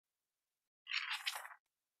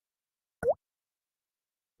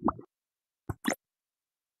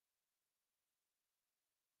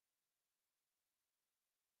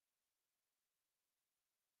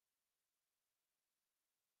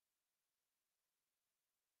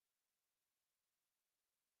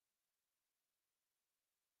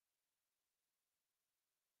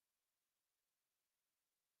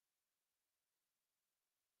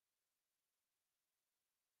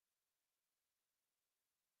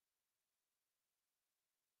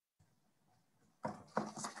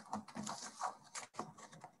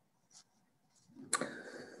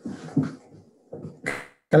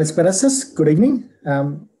Kalisperas, good evening.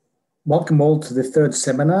 Welcome all to the third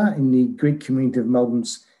seminar in the Greek community of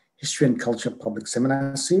Melbourne's History and Culture Public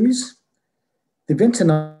Seminar Series. The event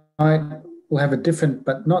tonight will have a different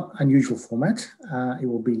but not unusual format. It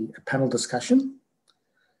will be a panel discussion.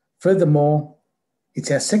 Furthermore, it's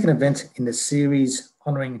our second event in the series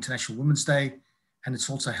honouring International Women's Day, and it's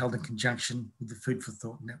also held in conjunction with the Food for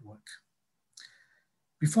Thought Network.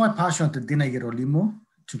 Before I pass you on to Dina Gerolymou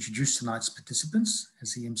to introduce tonight's participants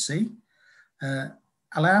as the MC,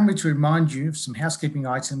 allow me to remind you of some housekeeping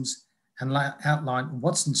items and outline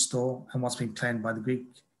what's in store and what's been planned by the Greek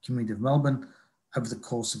community of Melbourne over the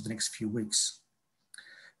course of the next few weeks.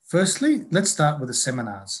 Firstly, let's start with the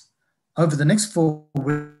seminars. Over the next 4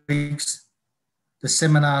 weeks, the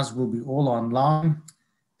seminars will be all online.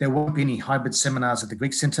 There won't be any hybrid seminars at the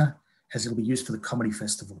Greek Centre, as it'll be used for the Comedy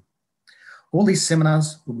Festival. All these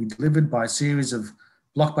seminars will be delivered by a series of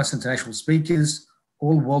blockbuster international speakers,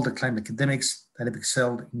 all world-acclaimed academics that have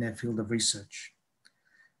excelled in their field of research.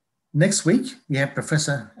 Next week, we have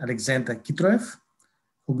Professor Alexander Kyriakopoulos,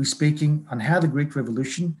 who will be speaking on how the Greek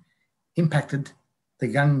Revolution impacted the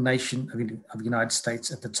young nation of the United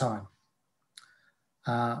States at the time.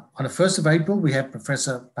 On the 1st of April, we have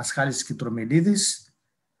Professor Paschalis Kyriakopoulos,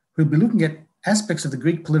 who will be looking at aspects of the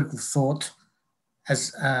Greek political thought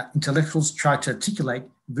as intellectuals try to articulate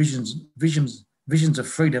visions of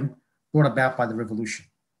freedom brought about by the revolution.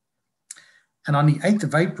 And on the 8th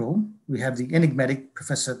of April, we have the enigmatic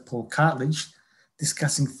Professor Paul Cartledge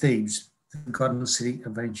discussing Thebes, the forgotten city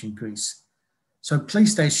of ancient Greece. So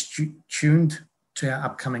please stay tuned to our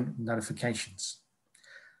upcoming notifications.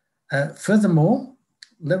 Furthermore,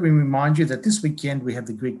 let me remind you that this weekend we have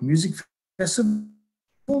the Greek Music Festival,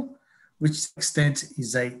 which to an extent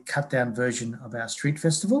is a cut-down version of our street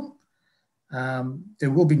festival.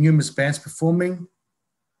 There will be numerous bands performing,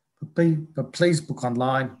 but please book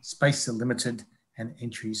online. Spaces are limited and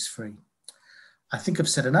entry is free. I think I've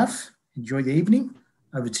said enough. Enjoy the evening.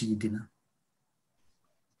 Over to you, Dina.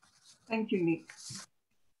 Thank you, Nick.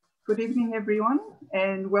 Good evening, everyone,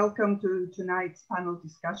 and welcome to tonight's panel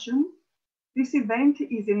discussion. This event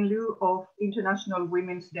is in lieu of International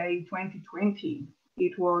Women's Day 2020.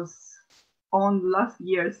 It was on last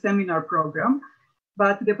year's seminar program,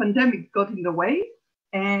 but the pandemic got in the way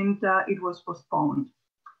and it was postponed.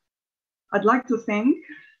 I'd like to thank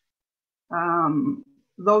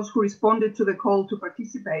those who responded to the call to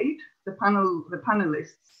participate, the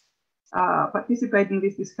panelists participate in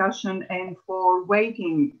this discussion, and for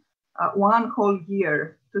waiting 1 whole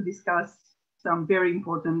year to discuss some very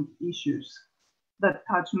important issues that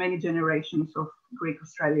touch many generations of Greek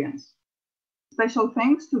Australians. Special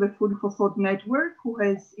thanks to the Food for Thought Network, who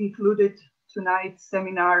has included tonight's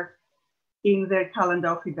seminar in their calendar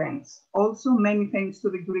of events. Also, many thanks to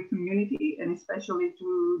the Greek community, and especially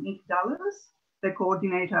to Nick Dallas, the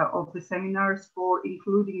coordinator of the seminars, for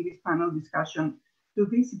including this panel discussion to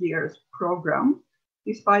this year's program,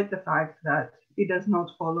 despite the fact that it does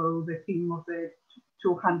not follow the theme of the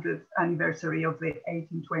 200th anniversary of the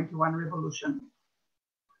 1821 revolution.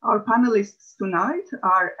 Our panelists tonight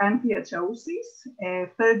are Anthea Tsaousis, a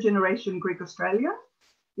third-generation Greek Australian,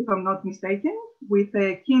 if I'm not mistaken, with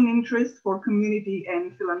a keen interest for community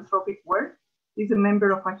and philanthropic work. Is a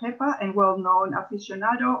member of AHEPA and well-known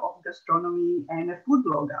aficionado of gastronomy and a food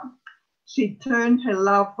blogger. She turned her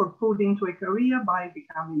love for food into a career by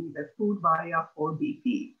becoming the food buyer for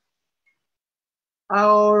BP.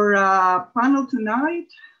 Our panel tonight,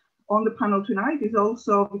 on the panel tonight, is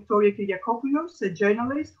also Victoria Kyriakopoulos, a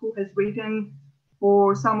journalist who has written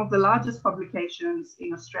for some of the largest publications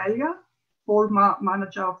in Australia, former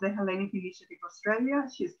manager of the Hellenic Initiative Australia.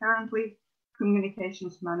 She is currently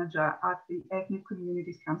communications manager at the Ethnic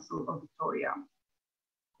Communities Council of Victoria.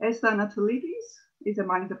 Esther Anatolitis is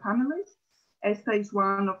among the panelists. Esther is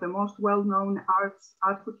one of the most well-known arts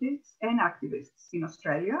advocates and activists in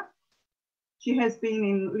Australia. She has been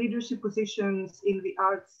in leadership positions in the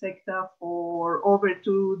arts sector for over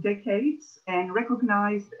 2 decades and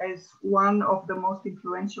recognized as one of the most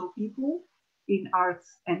influential people in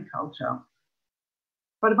arts and culture.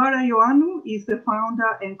 Varvara Ioannnou is the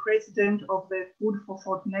founder and president of the Food for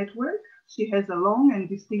Thought Network. She has a long and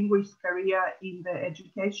distinguished career in the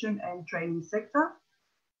education and training sector.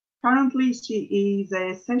 Currently, she is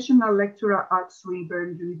a sessional lecturer at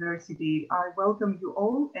Swinburne University. I welcome you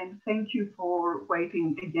all and thank you for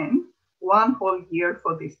waiting again 1 whole year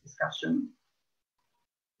for this discussion.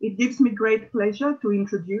 It gives me great pleasure to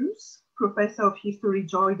introduce Professor of History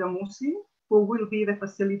Joy Damousi, who will be the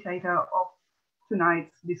facilitator of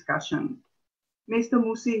tonight's discussion. Mr.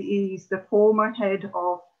 Damousi is the former head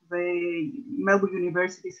of the Melbourne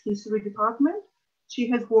University's History Department, She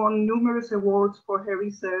has won numerous awards for her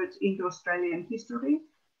research into Australian history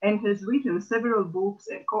and has written several books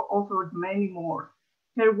and co-authored many more.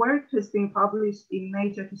 Her work has been published in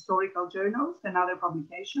major historical journals and other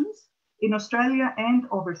publications in Australia and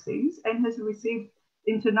overseas, and has received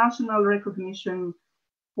international recognition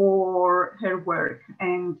for her work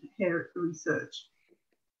and her research,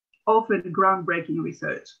 often groundbreaking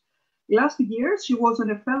research. Last year, she was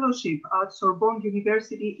on a fellowship at Sorbonne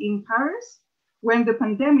University in Paris when the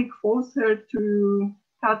pandemic forced her to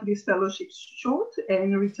cut this fellowship short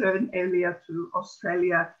and return earlier to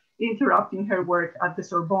Australia, interrupting her work at the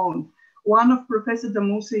Sorbonne. One of Professor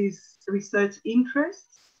Damousi's research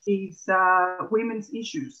interests is women's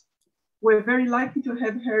issues. We're very lucky to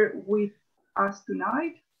have her with us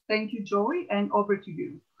tonight. Thank you, Joy, and over to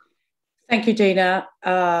you. Thank you, Dina,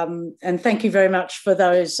 and thank you very much for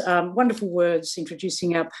those wonderful words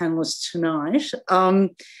introducing our panellists tonight.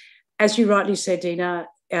 As you rightly said, Dina,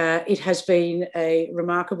 it has been a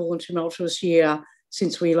remarkable and tumultuous year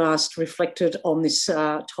since we last reflected on this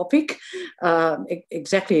topic,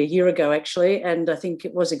 exactly a year ago, actually, and I think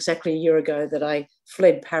it was exactly a year ago that I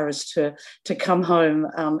fled Paris to come home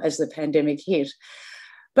as the pandemic hit.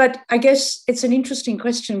 But I guess it's an interesting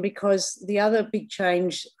question because the other big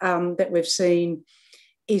change that we've seen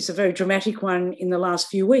is a very dramatic one in the last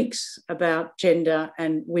few weeks about gender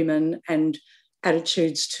and women and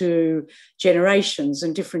attitudes to generations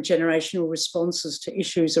and different generational responses to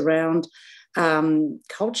issues around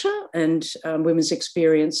culture and women's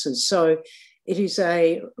experiences. So it is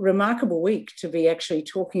a remarkable week to be actually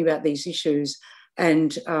talking about these issues.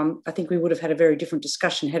 And I think we would have had a very different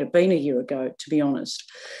discussion had it been a year ago, to be honest.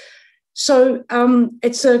 So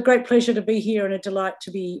it's a great pleasure to be here and a delight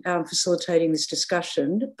to be facilitating this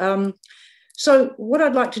discussion. So what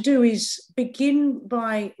I'd like to do is begin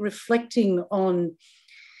by reflecting on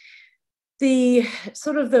the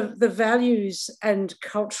sort of the values and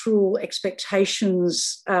cultural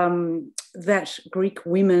expectations that Greek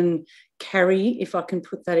women carry, if I can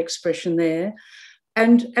put that expression there,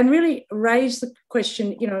 and really raise the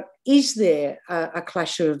question, you know, is there a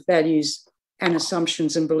clash of values and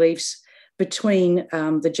assumptions and beliefs between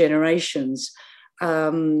the generations?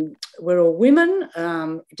 We're all women.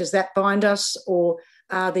 Does that bind us, or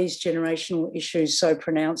are these generational issues so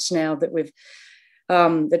pronounced now that we've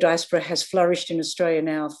the diaspora has flourished in Australia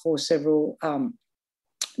now for several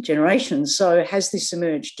generations? So has this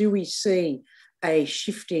emerged? Do we see a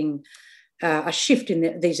shift in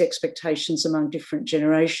these expectations among different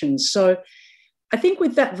generations? So I think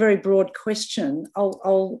with that very broad question,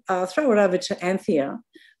 I'll throw it over to Anthea,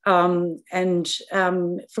 and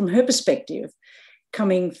from her perspective,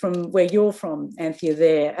 coming from where you're from, Anthea,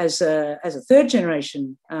 there as a third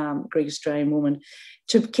generation Greek Australian woman,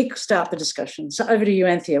 to kickstart the discussion. So over to you,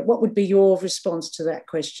 Anthea. What would be your response to that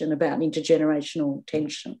question about intergenerational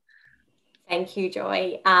tension? Thank you,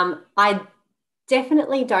 Joy. I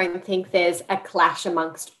definitely don't think there's a clash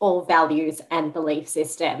amongst all values and belief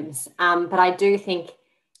systems, but I do think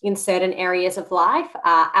in certain areas of life,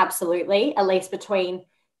 absolutely, at least between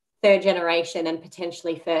third generation and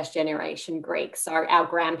potentially first generation Greeks, so our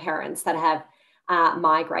grandparents that have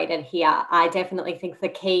migrated here. I definitely think the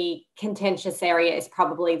key contentious area is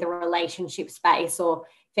probably the relationship space or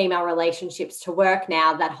female relationships to work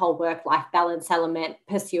now, that whole work-life balance element,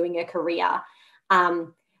 pursuing a career.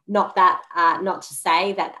 Not to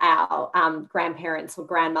say that our grandparents or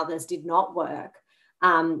grandmothers did not work,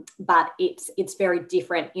 but it's very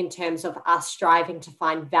different in terms of us striving to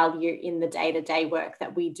find value in the day-to-day work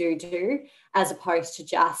that we do, as opposed to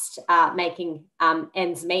just making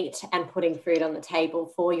ends meet and putting food on the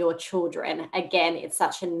table for your children. Again, it's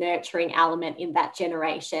such a nurturing element in that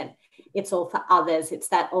generation. It's all for others. It's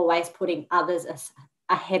that always putting others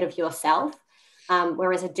ahead of yourself.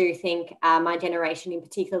 Whereas I do think my generation in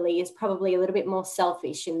particularly is probably a little bit more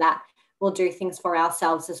selfish in that we'll do things for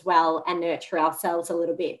ourselves as well and nurture ourselves a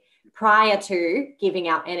little bit prior to giving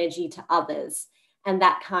our energy to others. And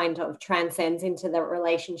that kind of transcends into the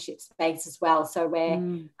relationship space as well. So where,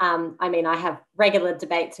 I have regular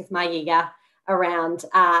debates with my yiga around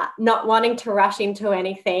not wanting to rush into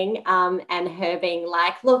anything and her being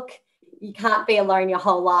like, look, you can't be alone your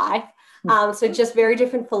whole life. So just very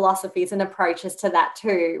different philosophies and approaches to that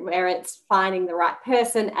too, where it's finding the right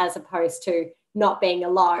person as opposed to not being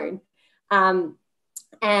alone.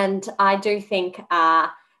 And I do think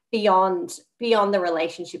beyond the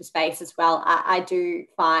relationship space as well, I do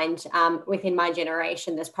find within my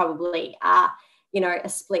generation there's probably a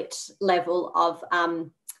split level of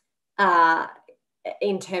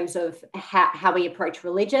in terms of how we approach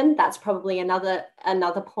religion. That's probably another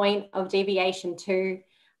point of deviation too.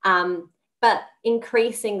 But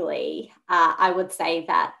increasingly, I would say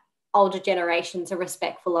that older generations are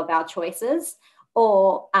respectful of our choices,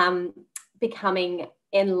 or becoming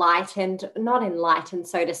enlightened, not enlightened,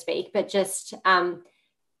 so to speak, but just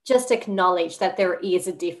acknowledge that there is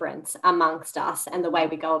a difference amongst us and the way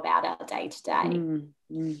we go about our day to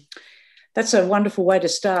day. That's a wonderful way to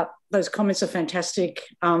start. Those comments are fantastic.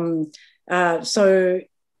 So,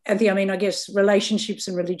 Anthea, I mean, I guess relationships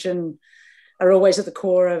and religion are always at the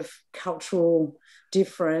core of cultural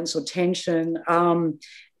difference or tension.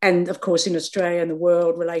 And of course, in Australia and the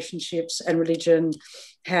world, relationships and religion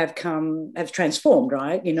have transformed,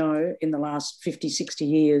 right, you know, in the last 50, 60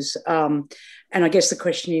 years. And I guess the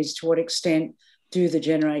question is, to what extent do the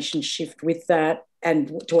generations shift with that?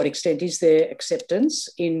 And to what extent is there acceptance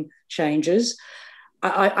in changes?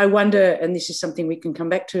 I wonder, and this is something we can come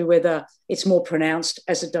back to, whether it's more pronounced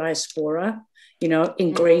as a diaspora. You know,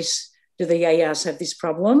 in Greece, do the Yayas have this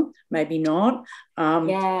problem? Maybe not.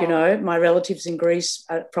 You know, my relatives in Greece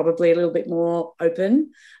are probably a little bit more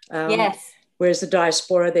open. Yes. Whereas the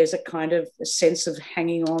diaspora, there's a kind of a sense of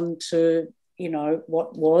hanging on to, you know,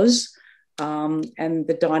 what was. And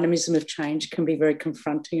the dynamism of change can be very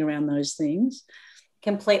confronting around those things.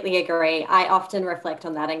 Completely agree. I often reflect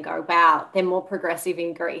on that and go, wow, they're more progressive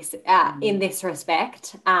in Greece in this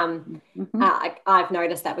respect. I've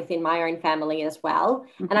noticed that within my own family as well.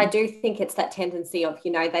 And I do think it's that tendency of,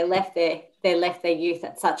 you know, they left their youth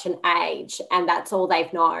at such an age and that's all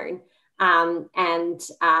they've known. And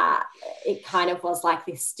it kind of was like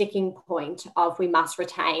this sticking point of we must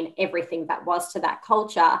retain everything that was to that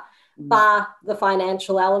culture. Bar the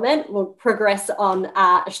financial element, will progress on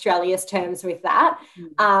Australia's terms with that.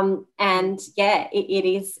 And yeah, it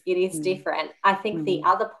is different. I think the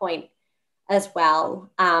other point as well,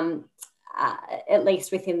 at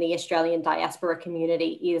least within the Australian diaspora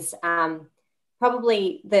community, is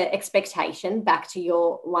probably the expectation, back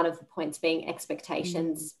to one of the points being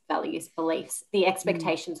expectations, values, beliefs, the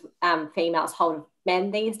expectations females hold of men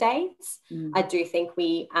these days. I do think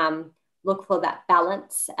we look for that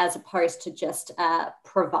balance as opposed to just a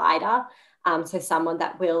provider. So someone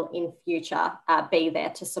that will in future be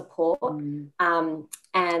there to support.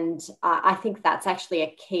 And I think that's actually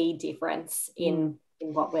a key difference in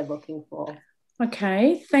what we're looking for.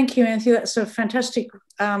 Okay, thank you, Anthea. That's a fantastic,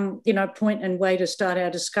 you know, point and way to start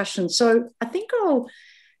our discussion. So I think I'll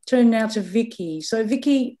turn now to Vicky. So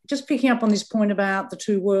Vicky, just picking up on this point about the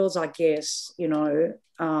two worlds, I guess, you know,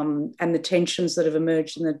 and the tensions that have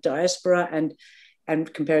emerged in the diaspora and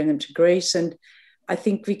comparing them to Greece. And I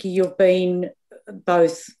think, Vicky, you've been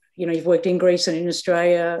both, you know, you've worked in Greece and in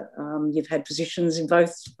Australia. You've had positions in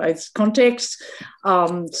both contexts,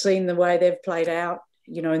 seen the way they've played out,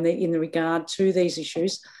 you know, in the regard to these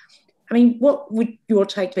issues. I mean, what would your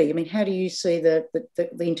take be? I mean, how do you see the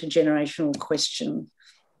intergenerational question?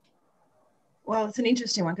 Well, it's an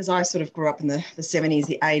interesting one because I sort of grew up in the 70s,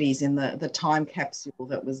 the 80s, in the time capsule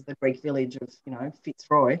that was the Greek village of, you know,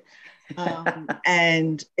 Fitzroy.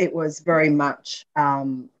 And it was very much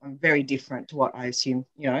very different to what I assume,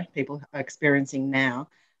 you know, people are experiencing now.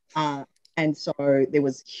 And so there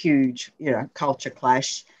was huge, you know, culture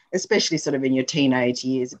clash, especially sort of in your teenage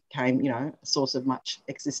years. It became, you know, a source of much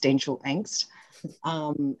existential angst.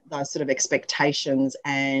 Those sort of expectations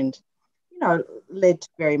and, you know, led to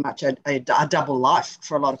very much a double life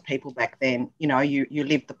for a lot of people back then. You know, you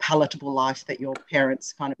lived the palatable life that your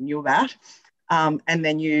parents kind of knew about. And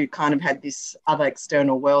then you kind of had this other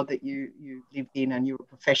external world that you lived in and you were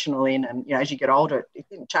professional in. And, you know, as you get older, it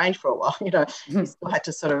didn't change for a while. You know, you still had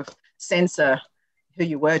to sort of censor who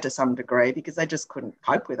you were to some degree because they just couldn't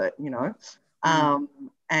cope with it, you know.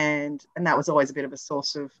 And that was always a bit of a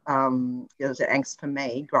source of angst for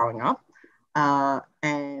me growing up.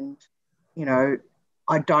 And, you know,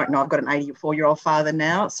 I don't know, I've got an 84-year-old father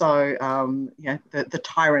now. So, you know, the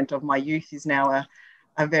tyrant of my youth is now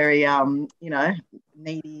a very, you know,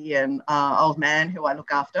 needy and old man who I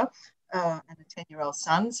look after, and a 10-year-old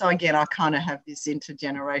son. So, again, I kind of have this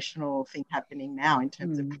intergenerational thing happening now in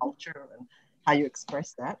terms of culture and how you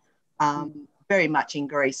express that. Very much in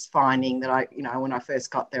Greece, finding that you know, when I first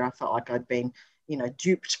got there, I felt like I'd been, you know,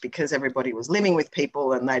 duped because everybody was living with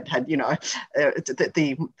people and they'd had, you know,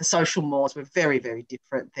 the social mores were very, very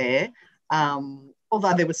different there.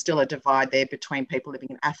 Although there was still a divide there between people living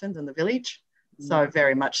in Athens and the village. So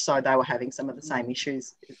very much so they were having some of the same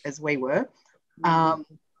issues as we were. Yeah,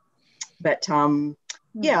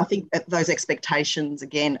 I think those expectations,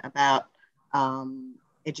 again, about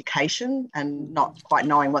education and not quite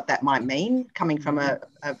knowing what that might mean, coming from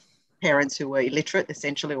parents who were illiterate,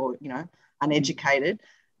 essentially, or, you know, uneducated,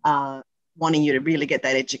 wanting you to really get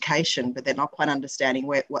that education, but they're not quite understanding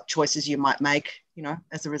what choices you might make, you know,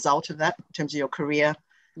 as a result of that in terms of your career,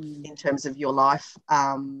 in terms of your life,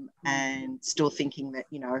 and still thinking that,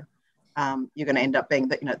 you know, you're going to end up being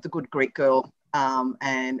the, you know, the good Greek girl.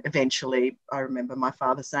 And eventually I remember my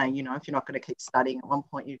father saying, you know, if you're not going to keep studying, at one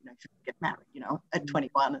point, you know, you should get married, you know, at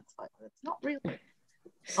 21. It's like, it's not really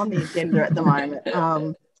on the agenda at the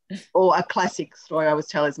moment. Or a classic story I always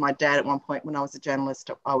tell is my dad at one point when I was a journalist,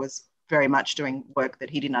 I was very much doing work that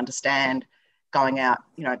he didn't understand, going out,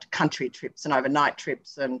 you know, to country trips and overnight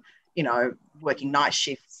trips and, you know, working night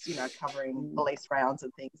shifts, you know, covering police rounds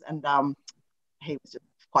and things. And he was just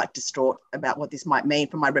quite distraught about what this might mean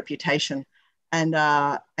for my reputation. And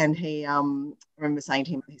he, I remember saying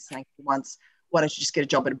to him, once, why don't you just get a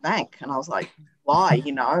job at a bank? And I was like, why,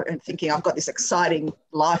 you know, and thinking I've got this exciting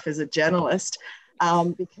life as a journalist,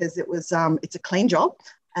 because it was, it's a clean job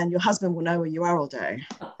and your husband will know where you are all day.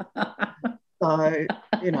 So,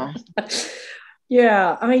 you know.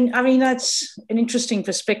 Yeah, I mean, that's an interesting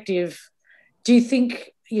perspective. Do you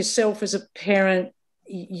think yourself as a parent,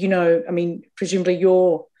 you know, I mean, presumably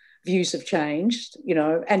your views have changed, you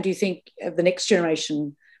know, and do you think the next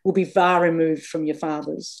generation will be far removed from your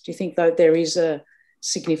father's? Do you think though there is a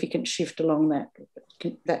significant shift along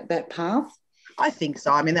that path? I think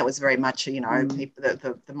so. I mean, that was very much, you know, people,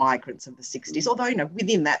 the migrants of the 60s, although, you know,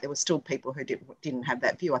 within that, there were still people who didn't have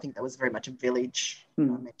that view. I think that was very much a village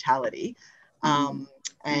mentality,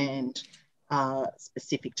 and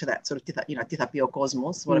specific to that sort of, you know,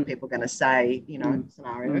 Kyriakopoulos, what are people going to say, you know,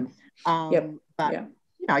 scenario. But,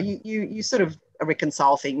 you know, you sort of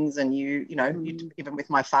reconcile things and you know, even with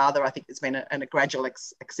my father, I think there's been a gradual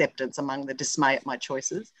acceptance among the dismay at my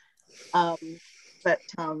choices.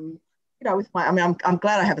 You know, with I'm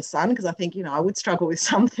glad I have a son, because I think, you know, I would struggle with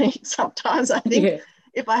some things sometimes, I think,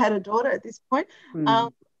 if I had a daughter at this point.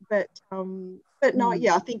 But no,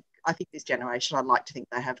 yeah, I think this generation, I'd like to think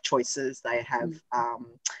they have choices, they have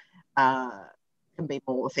can be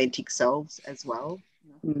more authentic selves as well.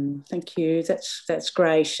 Thank you. That's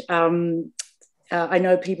great. I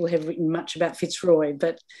know people have written much about Fitzroy,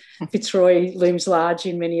 but Fitzroy looms large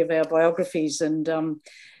in many of our biographies, and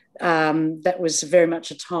that was very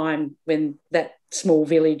much a time when that small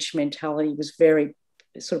village mentality was very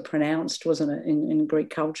sort of pronounced, wasn't it, in Greek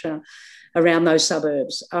culture around those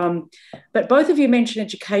suburbs. But both of you mentioned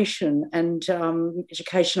education, and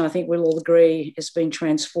education, I think we'll all agree, has been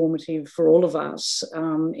transformative for all of us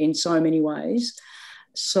in so many ways.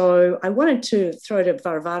 So I wanted to throw to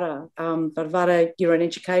Varvara. Varvara, you're an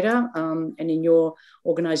educator, and in your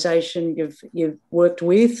organisation you've worked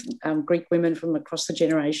with Greek women from across the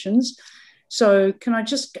generations. So can I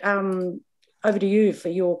just over to you for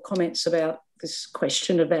your comments about this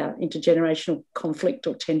question about intergenerational conflict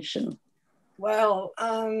or tension? Well,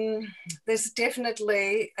 there's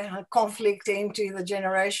definitely conflict into the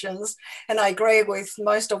generations, and I agree with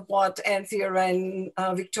most of what Anthea and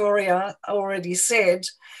Victoria already said.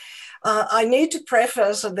 I need to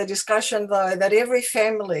preface the discussion, though, that every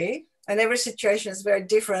family and every situation is very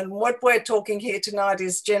different. What we're talking here tonight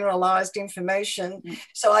is generalized information.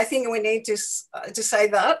 So I think we need to say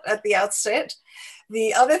that at the outset.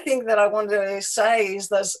 The other thing that I want to say is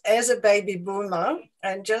that as a baby boomer,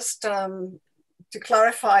 and just to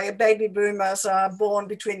clarify, baby boomers are born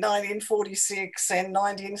between 1946 and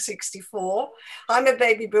 1964. I'm a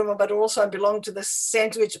baby boomer, but also I belong to the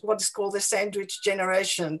sandwich, what is called the sandwich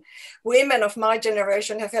generation. Women of my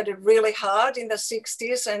generation have had it really hard in the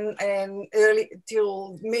 60s and early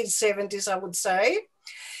till mid 70s, I would say,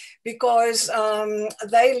 because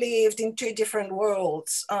they lived in two different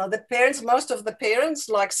worlds. The parents, most of the parents,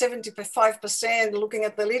 like 75%, looking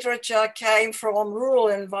at the literature, came from rural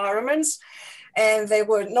environments, and they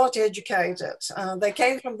were not educated. They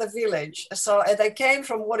came from the village. So they came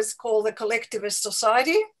from what is called the collectivist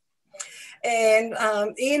society. And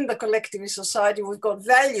in the collectivist society, we've got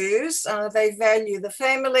values. They value the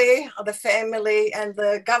family and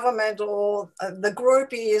the government, or the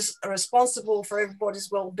group is responsible for everybody's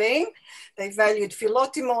well-being. They valued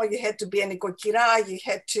philotimo. You had to be an ikokira. You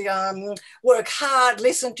had to work hard,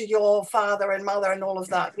 listen to your father and mother and all of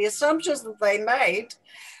that. The assumptions that they made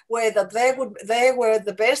were that they were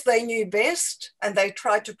the best, they knew best, and they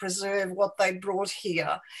tried to preserve what they brought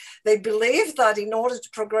here. They believed that in order to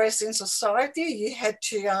progress in society, you had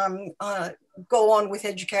to go on with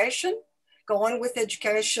education.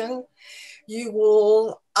 You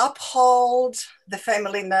will uphold the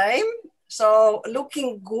family name. So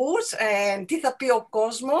looking good and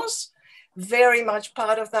Kyriakopoulos, very much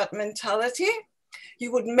part of that mentality.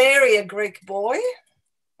 You would marry a Greek boy.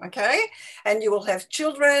 okay? And you will have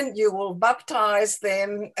children, you will baptize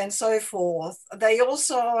them and so forth. They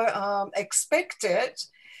also expected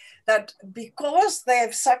that because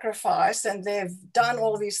they've sacrificed and they've done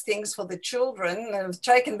all these things for the children and have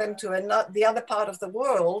taken them to the other part of the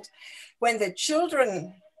world, when the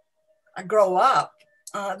children grow up,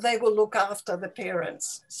 they will look after the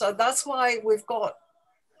parents. So that's why we've got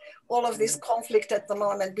all of this conflict at the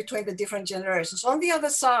moment between the different generations. On the other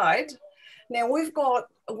side, now we've got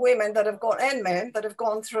women that have got, and men that have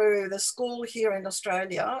gone through the school here in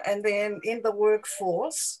Australia and then in the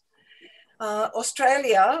workforce.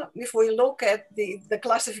 Australia, if we look at the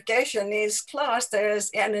classification, is classed as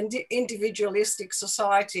an individualistic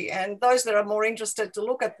society. And those that are more interested to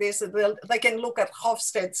look at this, they can look at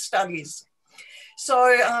Hofstede studies. So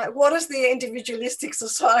what does the individualistic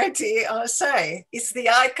society say? It's the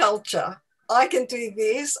I culture. I can do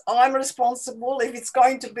this, I'm responsible. If it's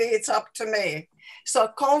going to be, it's up to me. So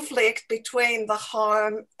conflict between the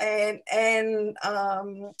home and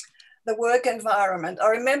the work environment. I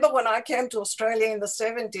remember when I came to Australia in the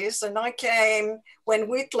 70s, and I came when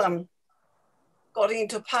Whitlam got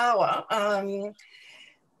into power.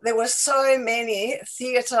 There were so many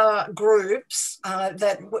theatre groups and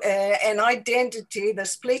identity, the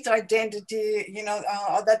split identity, you know,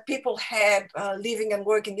 that people had living and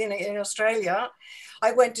working in Australia.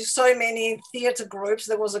 I went to so many theatre groups.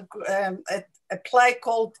 There was a play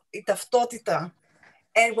called Itaftotita,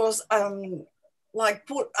 and it was like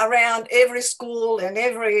put around every school and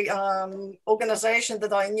every organization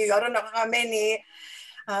that I knew. I don't know how many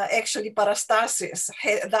actually parastasis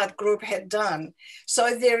that group had done.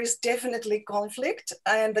 So there is definitely conflict,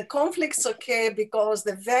 and the conflicts occur because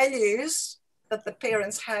the values that the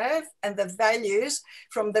parents have and the values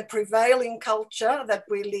from the prevailing culture that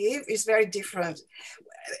we live is very different.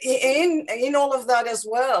 In all of that as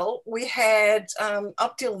well, we had,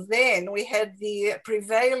 up till then, we had the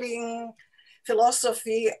prevailing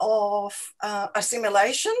philosophy of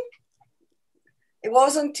assimilation. It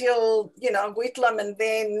wasn't until, you know, Whitlam and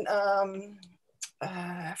then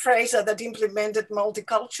Fraser that implemented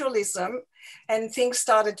multiculturalism, and things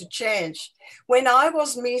started to change. When I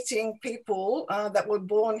was meeting people that were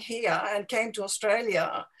born here and came to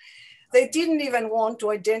Australia, they didn't even want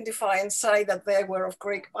to identify and say that they were of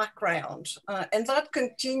Greek background. And that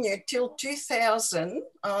continued till 2000,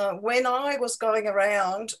 when I was going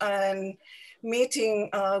around and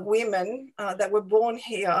meeting women that were born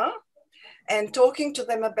here and talking to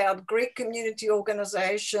them about Greek community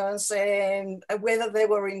organizations and whether they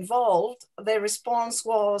were involved. Their response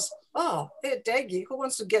was, oh, they're daggy, who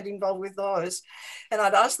wants to get involved with those? And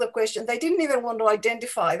I'd ask the question, they didn't even want to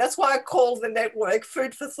identify. That's why I called the network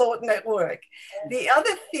Food for Thought Network. The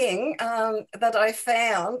other thing that I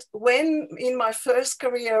found when in my first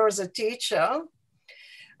career as a teacher,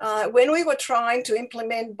 when we were trying to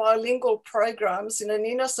implement bilingual programs in an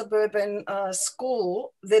inner suburban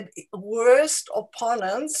school, the worst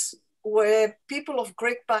opponents were people of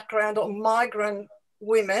Greek background or migrant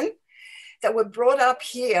women that were brought up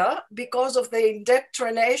here because of the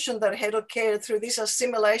indoctrination that had occurred through this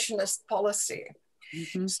assimilationist policy.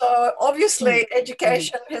 Mm-hmm. So obviously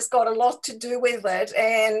education has got a lot to do with it.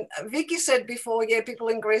 And Vicky said before, yeah, people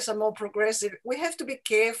in Greece are more progressive. We have to be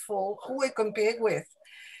careful who we compare with.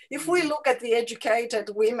 If we look at the educated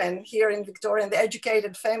women here in Victoria and the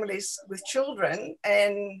educated families with children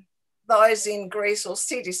and those in Greece or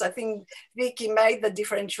cities, I think Vicky made the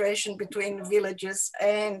differentiation between villages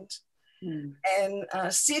and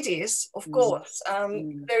cities, of course.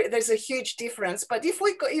 There's a huge difference. But if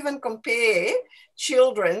we even compare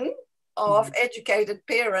children of educated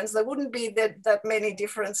parents, there wouldn't be that many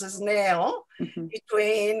differences now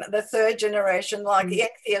between the third generation, like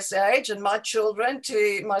Anthea's age and my children,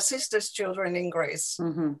 to my sister's children in Greece,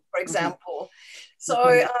 for example.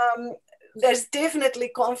 So there's definitely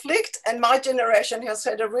conflict, and my generation has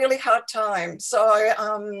had a really hard time. So,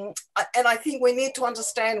 and I think we need to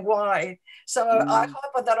understand why. So I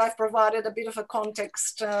hope that I've provided a bit of a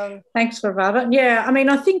context. Thanks, Varvara. Yeah, I mean,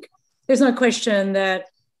 I think there's no question that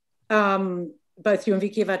both you and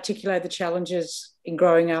Vicky have articulated the challenges in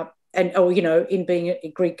growing up and, in being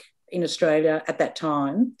a Greek in Australia at that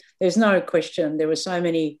time. There's no question there were so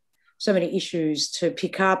many issues to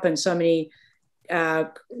pick up and so many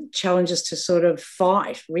challenges to sort of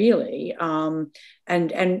fight, really, and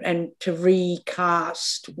to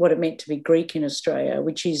recast what it meant to be Greek in Australia,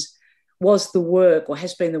 which was the work, or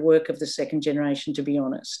has been the work, of the second generation, to be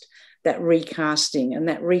honest. That recasting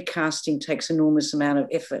takes enormous amount of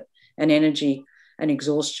effort and energy and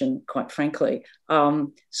exhaustion, quite frankly.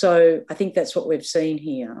 So I think that's what we've seen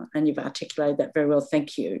here, and you've articulated that very well.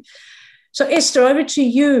 Thank you. So, Esther, over to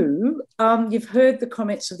you. You've heard the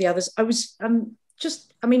comments of the others. I was from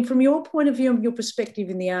your point of view and your perspective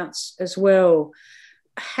in the arts as well,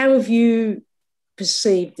 how have you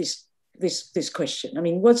perceived this question? I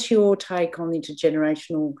mean, what's your take on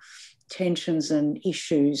intergenerational tensions and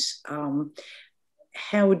issues?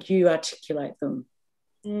 How would you articulate them?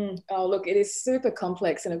 Oh, look, it is super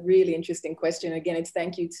complex and a really interesting question. Again, it's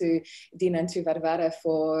thank you to Dina and to Varvara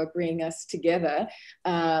for bringing us together.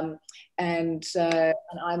 And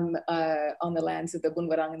I'm on the lands of the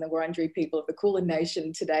Bunwarang and the Wurundjeri people of the Kulin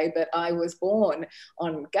Nation today, but I was born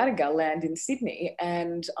on Gadigal land in Sydney,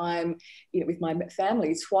 and I'm, with my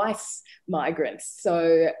family, twice migrants.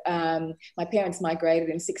 So my parents migrated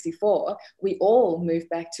in '64. We all moved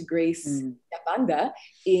back to Greece, Yapanda,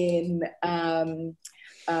 in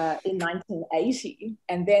 1980,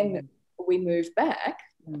 and then we moved back,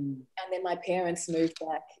 and then my parents moved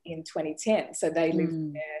back in 2010, so they live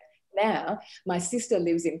there now. My sister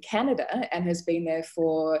lives in Canada and has been there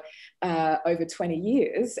for over 20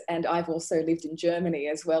 years, and I've also lived in Germany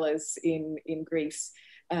as well as in Greece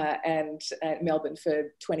and Melbourne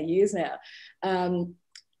for 20 years now.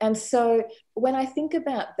 And so when I think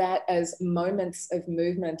about that as moments of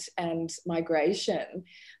movement and migration,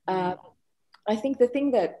 I think the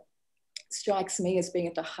thing that strikes me as being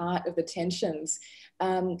at the heart of the tensions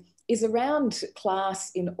is around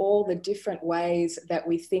class in all the different ways that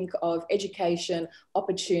we think of education,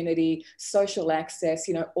 opportunity, social access,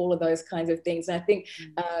 all of those kinds of things. And I think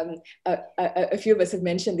a few of us have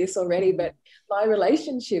mentioned this already, but my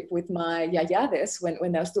relationship with my yayades, when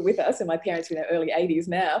they were still with us, and my parents were in their early 80s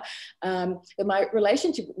now, my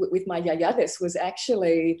relationship with my yayades was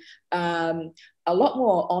actually a lot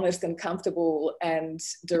more honest and comfortable and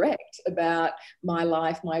direct about my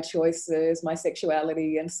life, my choices, my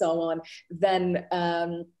sexuality, and so on, than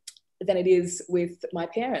it is with my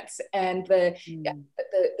parents. And the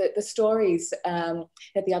stories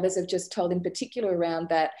that the others have just told, in particular around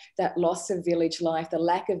that loss of village life, the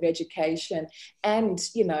lack of education, and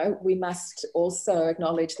we must also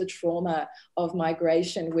acknowledge the trauma of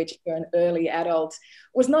migration, which for an early adult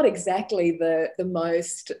was not exactly the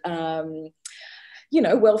most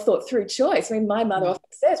well thought through choice. I mean, my mother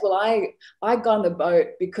often says, well, I got on the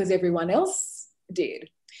boat because everyone else did.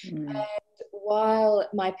 And while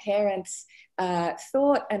my parents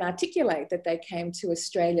thought and articulate that they came to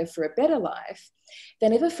Australia for a better life, they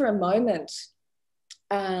never for a moment,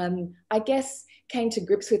 I guess, came to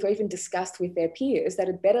grips with or even discussed with their peers that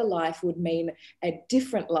a better life would mean a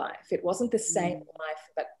different life. It wasn't the same life,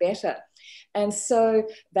 but better. And so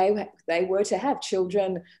they were to have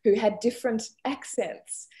children who had different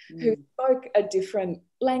accents, who spoke a different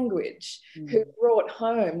language, who brought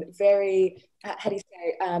home very,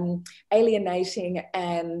 alienating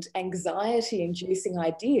and anxiety-inducing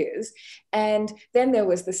ideas. And then there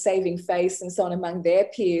was the saving face and so on among their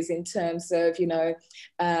peers in terms of,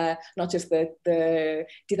 not just the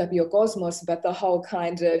Didabiokosmos, but the whole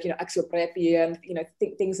kind of, axioprepia and,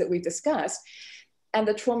 things that we've discussed. And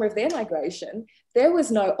the trauma of their migration, there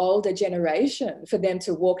was no older generation for them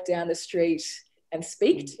to walk down the street and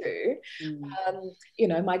speak to.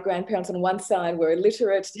 My grandparents on one side were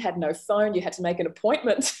illiterate, had no phone, you had to make an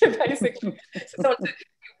appointment basically. So to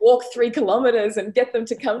walk 3 kilometres and get them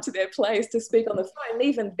to come to their place to speak on the phone. And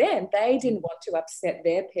even then, they didn't want to upset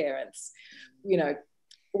their parents,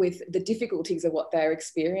 with the difficulties of what they're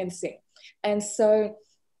experiencing. And so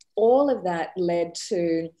all of that led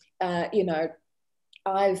to, for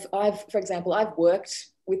example, I've worked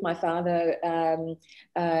with my father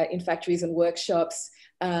in factories and workshops,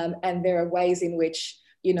 and there are ways in which,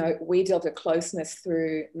 we dealt with closeness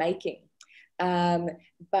through making.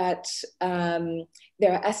 But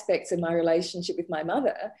there are aspects of my relationship with my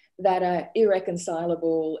mother that are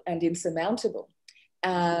irreconcilable and insurmountable,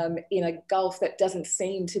 in a gulf that doesn't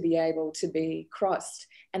seem to be able to be crossed.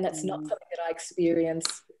 And that's not something that I experience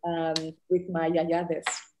with my yayades.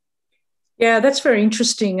 Yeah, that's very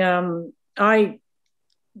interesting. I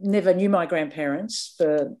never knew my grandparents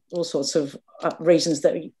for all sorts of reasons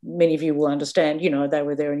that many of you will understand. They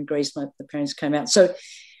were there in Greece, the parents came out. So,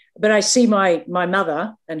 but I see my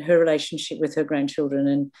mother and her relationship with her grandchildren,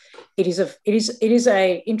 and it is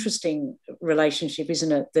a interesting relationship,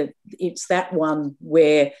 isn't it? That it's that one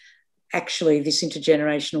where actually this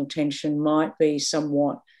intergenerational tension might be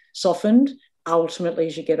somewhat softened ultimately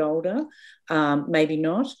as you get older, maybe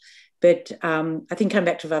not. But I think coming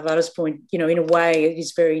back to Varvara's point, in a way it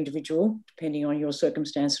is very individual depending on your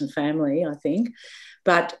circumstance and family, I think.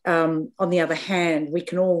 But on the other hand, we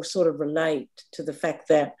can all sort of relate to the fact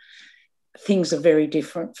that things are very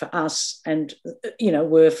different for us and,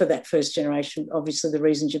 were for that first generation. Obviously, the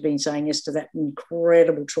reasons you've been saying, Esther, that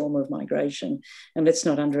incredible trauma of migration, and let's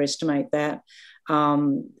not underestimate that.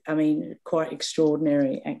 Quite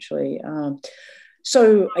extraordinary, actually. I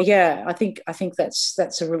think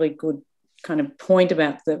that's a really good kind of point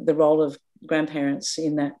about the role of grandparents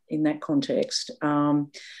in that context.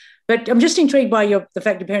 But I'm just intrigued by the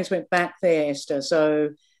fact your parents went back there,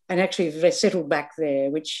 Esther. And actually they settled back there,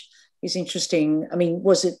 which is interesting. I mean,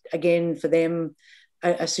 was it again for them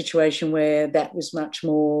a situation where that was much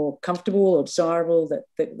more comfortable or desirable, that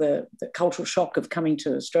the cultural shock of coming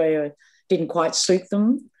to Australia didn't quite suit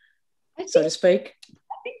them, so to speak?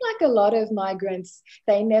 I think like a lot of migrants,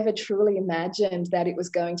 they never truly imagined that it was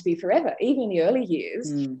going to be forever, even in the early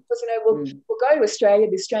years. Because, we'll go to Australia,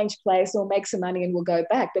 this strange place, we'll make some money and we'll go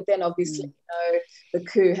back. But then obviously, the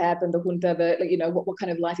coup happened, the junta, what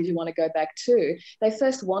kind of life did you want to go back to? They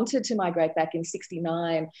first wanted to migrate back in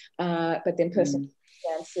 1969, but then personal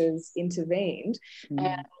circumstances intervened.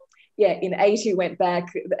 And in 1980 went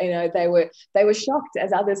back, they were shocked,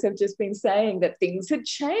 as others have just been saying, that things had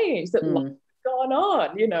changed, that life gone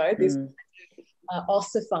on, this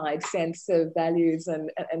ossified sense of values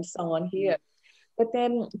and so on here. But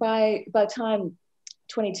then by the time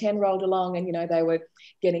 2010 rolled along and, they were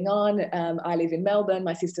getting on, I live in Melbourne,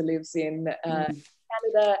 my sister lives in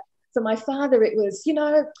Canada. For my father, it was,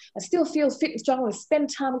 I still feel fit and strong. I want to spend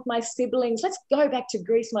time with my siblings. Let's go back to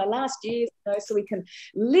Greece my last years, so we can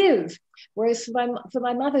live. Whereas for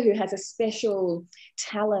my mother, who has a special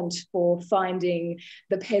talent for finding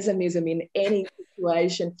the pessimism in any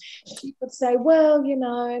situation, she would say, well,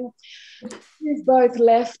 you've both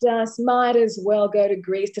left us. Might as well go to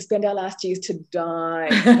Greece to spend our last years to die.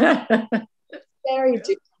 Very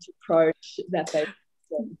different approach that they.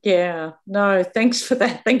 Yeah, no, thanks for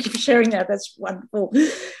that. Thank you for sharing that. That's a wonderful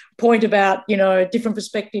point about, different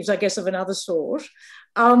perspectives, I guess, of another sort.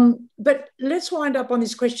 But let's wind up on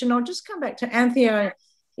this question. I'll just come back to Anthea,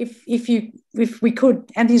 if we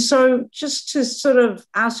could. Anthea, so just to sort of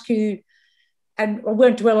ask you, and I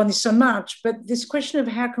won't dwell on this so much, but this question of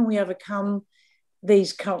how can we overcome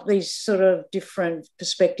these sort of different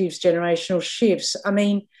perspectives, generational shifts? I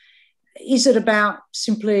mean, is it about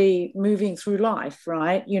simply moving through life,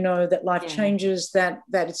 right? That life changes, that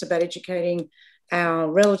it's about educating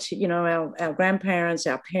our relative, our grandparents,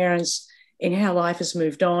 our parents in how life has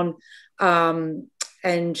moved on. And,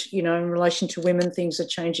 in relation to women, things are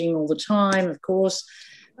changing all the time, of course.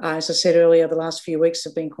 As I said earlier, the last few weeks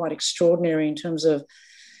have been quite extraordinary in terms of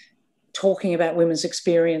talking about women's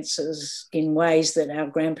experiences in ways that our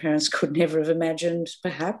grandparents could never have imagined,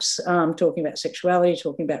 perhaps, talking about sexuality,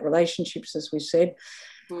 talking about relationships, as we said.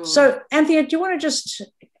 So, Anthea, do you want to just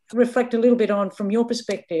reflect a little bit on, from your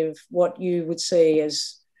perspective, what you would see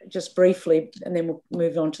as, just briefly, and then we'll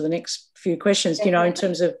move on to the next few questions, in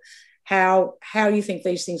terms of how you think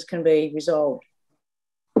these things can be resolved?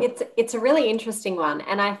 It's a really interesting one.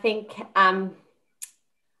 And I think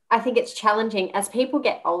it's challenging. As people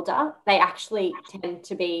get older, they actually tend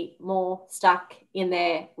to be more stuck in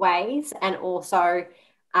their ways and also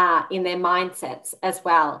in their mindsets as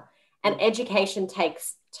well. And education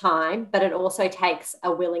takes time, but it also takes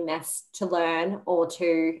a willingness to learn, or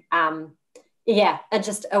to,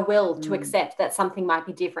 just a will to accept that something might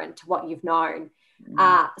be different to what you've known.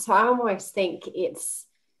 So I almost think it's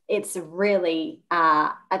really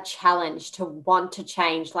a challenge to want to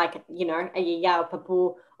change, like, a yaya,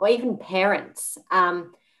 papu, or even parents.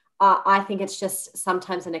 I think it's just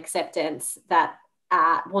sometimes an acceptance that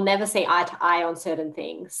we'll never see eye to eye on certain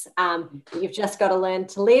things. You've just got to learn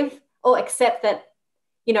to live, or accept that,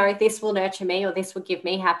 this will nurture me, or this will give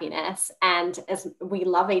me happiness. And as we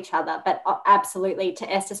love each other, but absolutely, to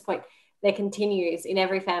Esther's point, there continues in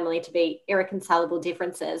every family to be irreconcilable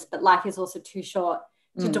differences, but life is also too short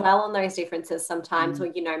to dwell on those differences sometimes,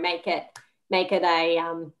 or, make it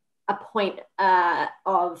a point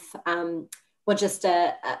of or just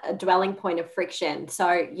a dwelling point of friction. So,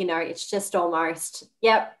 it's just almost,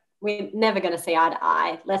 we're never going to see eye to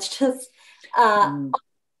eye. Let's just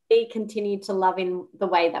continue to love in the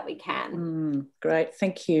way that we can. Great,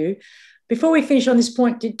 thank you. Before we finish on this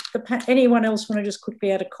point, did anyone else want to just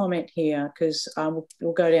quickly add a comment here? Because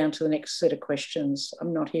we'll go down to the next set of questions.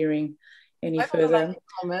 I'm not hearing any further.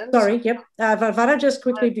 Sorry, Varvara, just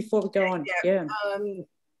quickly before we go on.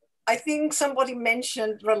 I think somebody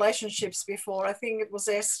mentioned relationships before. I think it was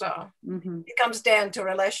Esther. It comes down to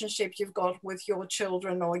relationship you've got with your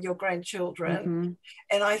children or your grandchildren.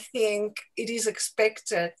 And I think it is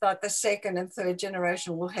expected that the second and third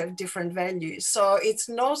generation will have different values. So it's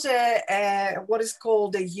not what is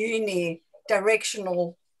called a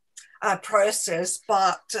unidirectional process,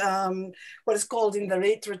 but what is called in the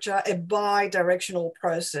literature a bi-directional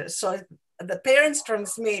process. So the parents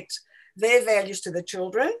transmit their values to the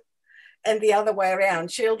children, and the other way around.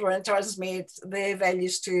 Children transmit their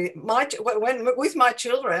values to with my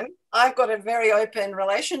children. I've got a very open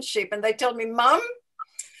relationship, and they tell me, Mum,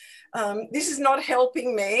 this is not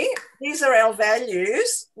helping me. These are our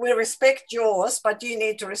values. We respect yours, but you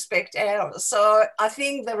need to respect ours. So I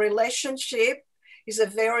think the relationship is a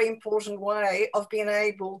very important way of being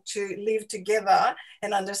able to live together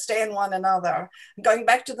and understand one another. Going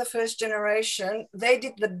back to the first generation, they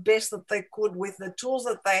did the best that they could with the tools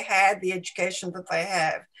that they had, the education that they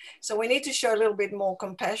have. So we need to show a little bit more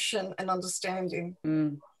compassion and understanding.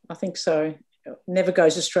 I think so. Never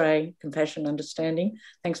goes astray, compassion, understanding.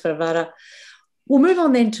 Thanks, Varvara. We'll move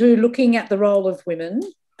on then to looking at the role of women.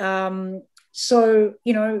 So,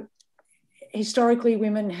 you know, historically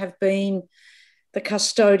women have been the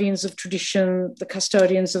custodians of tradition, the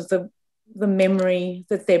custodians of the memory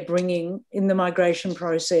that they're bringing in the migration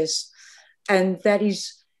process. And that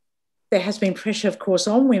is, there has been pressure, of course,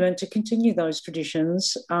 on women to continue those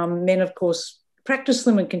traditions. Men, of course, practice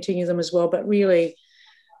them and continue them as well, but really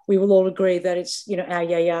we will all agree that it's, you know, our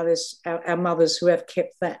yayadas, our mothers who have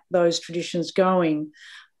kept those traditions going.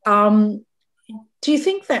 Do you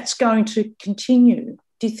think that's going to continue?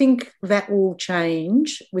 Do you think that will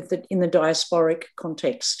change in the diasporic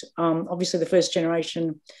context? Obviously, the first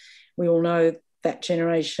generation, we all know that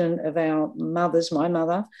generation of our mothers, my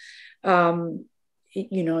mother,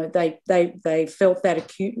 you know, they felt that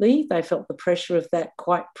acutely. They felt the pressure of that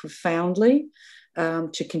quite profoundly,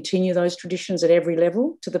 to continue those traditions at every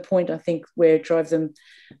level, to the point, I think, where it drove them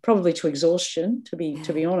probably to exhaustion, to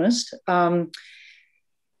be honest.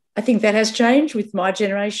 I think that has changed with my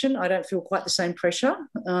generation. I don't feel quite the same pressure,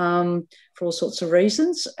 for all sorts of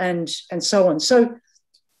reasons, and so on. So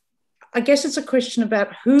I guess it's a question about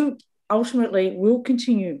who ultimately will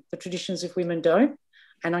continue the traditions if women don't.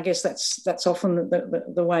 And I guess that's often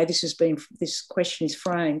the way this question is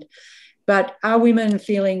framed. But are women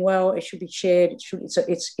feeling, well, it should be shared,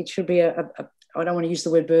 it should be I don't want to use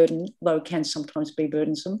the word burden, though it can sometimes be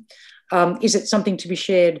burdensome. Is it something to be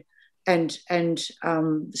shared and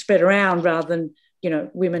spread around rather than, you know,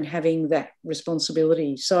 women having that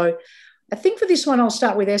responsibility? So I think for this one, I'll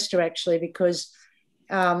start with Esther, actually, because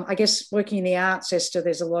I guess working in the arts, Esther,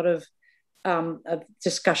 there's a lot of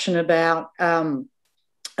discussion about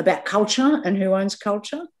culture and who owns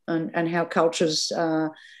culture and how culture's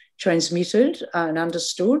transmitted and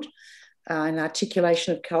understood, and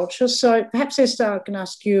articulation of culture. So perhaps, Esther, I can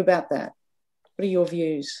ask you about that. What are your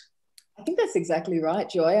views? I think that's exactly right,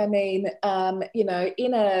 Joy. I mean, you know,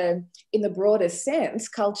 in the broader sense,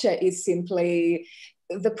 culture is simply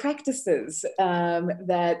the practices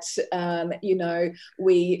that, you know,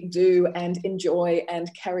 we do and enjoy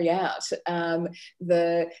and carry out,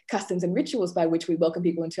 the customs and rituals by which we welcome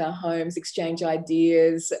people into our homes, exchange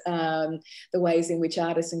ideas, the ways in which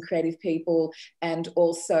artists and creative people and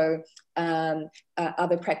also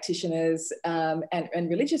other practitioners and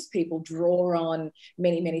religious people draw on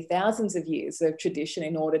many, many thousands of years of tradition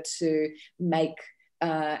in order to make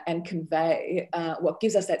and convey what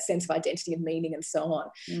gives us that sense of identity and meaning and so on.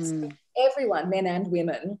 So everyone, men and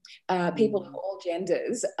women, people of all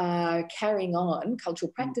genders, are carrying on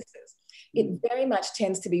cultural practices. It very much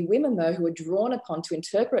tends to be women, though, who are drawn upon to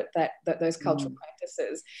interpret those cultural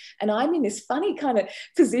practices. And I'm in this funny kind of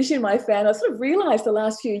position, my fan. I sort of realised the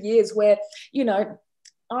last few years where, you know,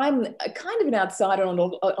 I'm kind of an outsider on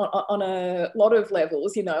a lot of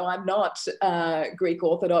levels. You know, I'm not Greek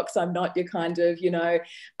Orthodox. I'm not your kind of, you know,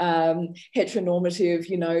 heteronormative,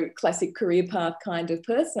 you know, classic career path kind of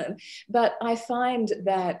person. But I find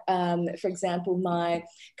that, for example, my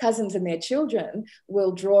cousins and their children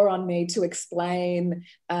will draw on me to explain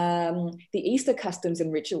the Easter customs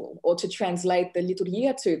and ritual, or to translate the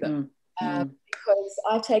liturgia to them, because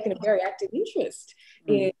I've taken a very active interest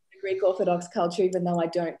in Greek Orthodox culture, even though I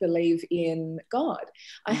don't believe in God.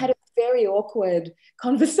 I had a very awkward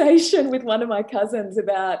conversation with one of my cousins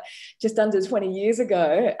about just under 20 years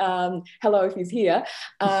ago, hello if he's here,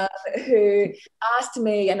 who asked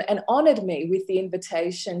me and honoured me with the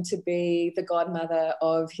invitation to be the godmother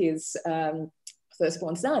of his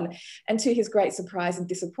firstborn son. And to his great surprise and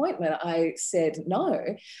disappointment, I said no.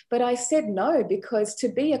 But I said no because to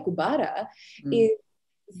be a kubara is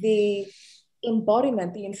the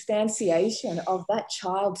embodiment, the instantiation of that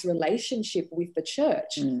child's relationship with the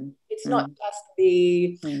church. It's not just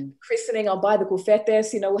the christening, I'll buy the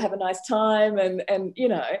kufetes, you know, we'll have a nice time and you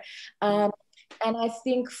know. And I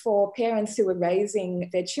think for parents who are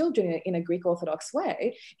raising their children in a Greek Orthodox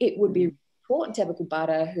way, it would be important to have a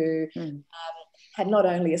kubara who had not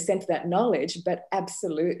only a sense of that knowledge, but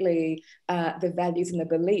absolutely the values and the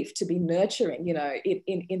belief to be nurturing, you know,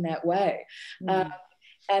 in that way.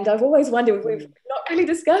 And I've always wondered, we've not really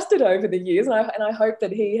discussed it over the years, and I hope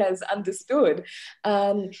that he has understood.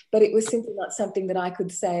 But it was simply not something that I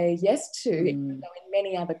could say yes to. Even though in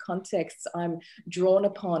many other contexts, I'm drawn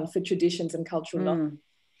upon for traditions and cultural knowledge.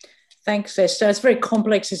 Thanks, Esther. It's very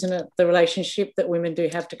complex, isn't it, the relationship that women do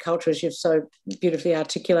have to culture, as you've so beautifully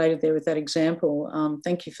articulated there with that example.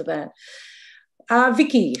 Thank you for that.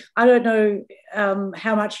 Vicky, I don't know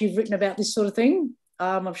how much you've written about this sort of thing.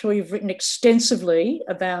 I'm sure you've written extensively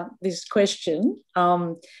about this question,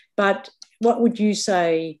 but what would you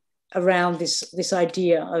say around this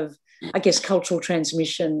idea of, I guess, cultural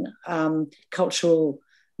transmission, cultural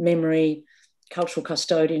memory, cultural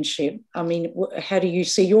custodianship? I mean, how do you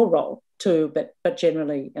see your role too, but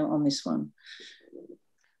generally on this one?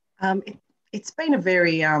 It's been a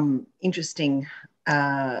very interesting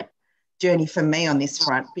journey for me on this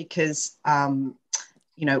front because,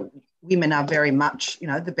 you know, women are very much, you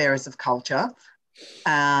know, the bearers of culture.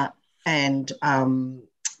 And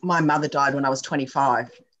my mother died when I was 25.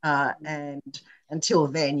 And until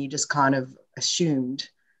then, you just kind of assumed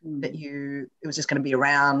that it was just going to be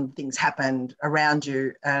around, things happened around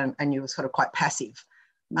you, and you were sort of quite passive.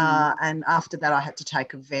 And after that, I had to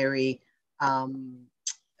take a very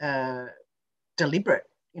deliberate,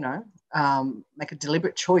 you know, make a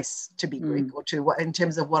deliberate choice to be Greek or to what, in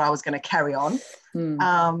terms of what I was going to carry on.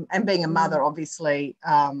 And being a mother, obviously,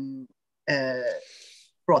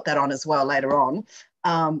 brought that on as well later on.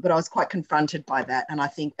 But I was quite confronted by that. And I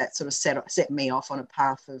think that sort of set me off on a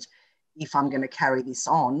path of, if I'm going to carry this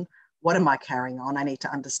on, what am I carrying on? I need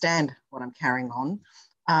to understand what I'm carrying on.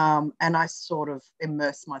 And I sort of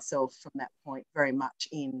immersed myself from that point very much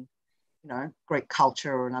in, you know, Greek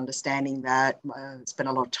culture and understanding that. Spent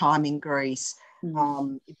a lot of time in Greece.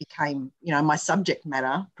 It became, you know, my subject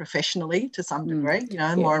matter professionally to some degree, you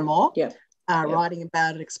know, more and more. Writing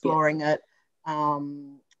about it, exploring it,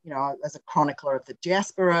 you know, as a chronicler of the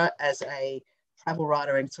diaspora, as a travel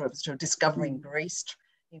writer, and sort of discovering Greece,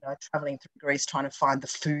 you know, traveling through Greece, trying to find the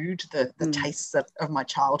food, the tastes of my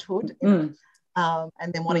childhood, you know,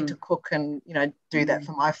 and then wanting to cook and, you know, do that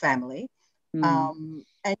for my family.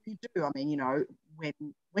 And you do, I mean, you know,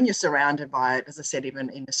 when you're surrounded by it, as I said, even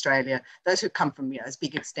in Australia, those who come from, you know, as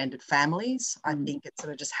big extended families, I think it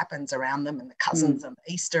sort of just happens around them, and the cousins and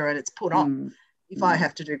Easter, and it's put on. If I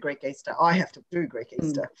have to do Greek Easter, I have to do Greek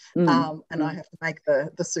Easter, and I have to make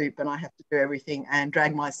the soup, and I have to do everything, and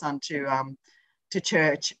drag my son to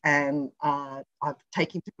church, and I've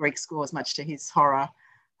taken him to Greek school, as much to his horror,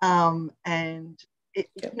 and it,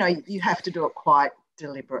 you know, you have to do it quite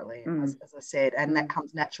deliberately, as I said, and that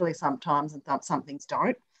comes naturally sometimes, and some things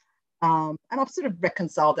don't. And I've sort of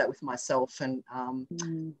reconciled that with myself and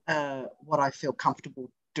what I feel comfortable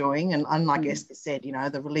doing. And unlike Esther said, you know,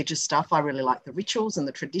 the religious stuff, I really like the rituals and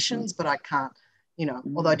the traditions, but I can't, you know,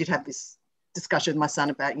 although I did have this discussion with my son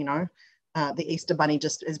about, you know, the Easter bunny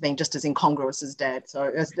just as being just as incongruous as dad.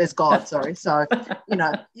 So as God, sorry. So, you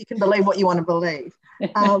know, you can believe what you want to believe.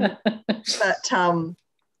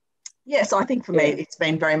 Yeah, so I think for me, it's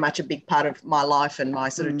been very much a big part of my life and my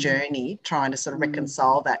sort of journey, trying to sort of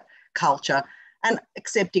reconcile that culture and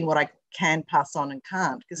accepting what I can pass on and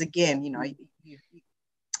can't. Because again, you know,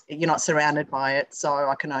 you're not surrounded by it, so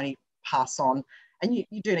I can only pass on. And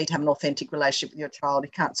you do need to have an authentic relationship with your child.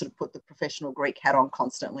 You can't sort of put the professional Greek hat on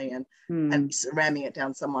constantly and ramming it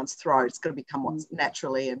down someone's throat. It's got to become what's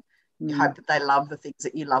naturally, and you hope that they love the things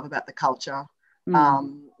that you love about the culture.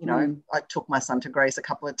 You know, I took my son to Greece a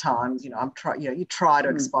couple of times. You know, you try to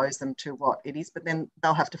expose them to what it is, but then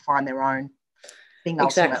they'll have to find their own thing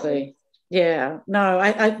ultimately. Exactly. Yeah. No,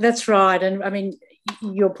 I that's right. And I mean,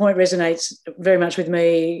 your point resonates very much with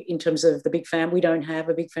me in terms of the big family. We don't have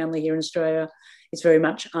a big family here in Australia. It's very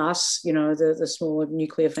much us, you know, the small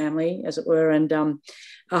nuclear family, as it were. And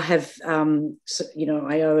I have, you know,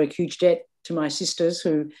 I owe a huge debt to my sisters,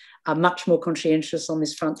 who are much more conscientious on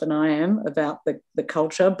this front than I am about the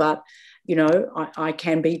culture. But, you know, I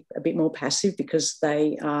can be a bit more passive because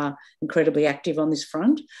they are incredibly active on this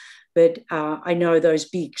front. But I know those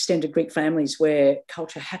big extended Greek families where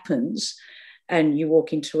culture happens and you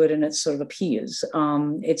walk into it and it sort of appears.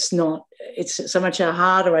 It's so much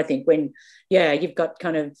harder, I think, when, you've got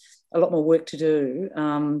kind of a lot more work to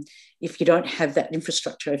do if you don't have that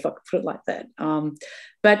infrastructure, if I could put it like that.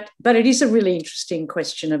 But it is a really interesting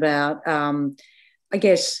question about, I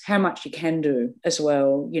guess, how much you can do as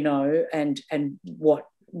well, you know, and what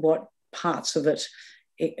parts of it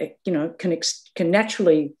can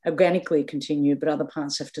naturally, organically continue, but other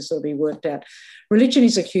parts have to sort of be worked out. Religion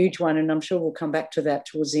is a huge one, and I'm sure we'll come back to that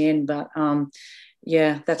towards the end. But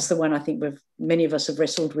yeah, that's the one I think many of us have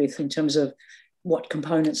wrestled with in terms of what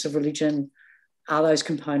components of religion are those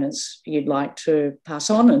components you'd like to pass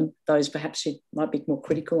on, and those perhaps you might be more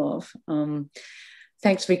critical of.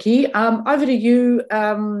 Thanks, Vicky. Over to you,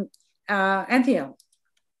 Anthea.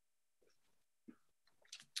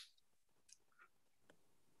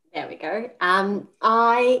 There we go.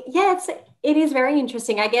 It is very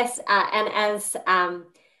interesting, I guess. And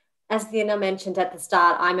as Dina mentioned at the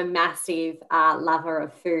start, I'm a massive lover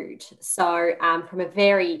of food. So from a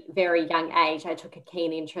very, very young age, I took a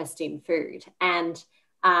keen interest in food, and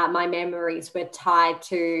my memories were tied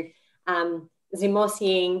to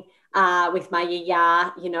zimosing with my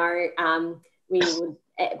yaya. We would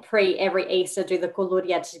every Easter do the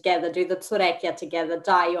kuluria together, do the tsurekia together,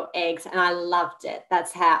 dye your eggs, and I loved it.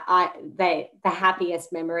 That's how the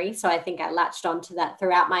happiest memory. So I think I latched onto that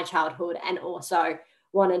throughout my childhood, and also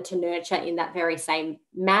wanted to nurture in that very same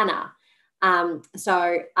manner.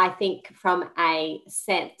 So I think from a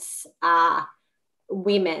sense,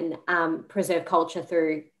 women preserve culture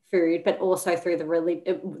through food, but also through the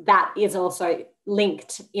religion. That is also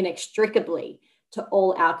linked inextricably to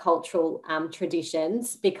all our cultural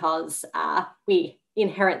traditions, because we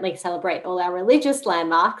inherently celebrate all our religious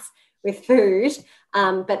landmarks with food.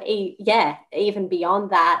 But even beyond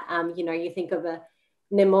that, you think of a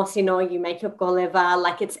nemosino, you make your goleva,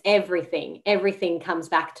 like it's everything. Everything comes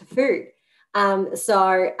back to food.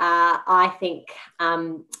 So I think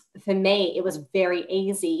for me, it was very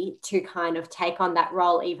easy to kind of take on that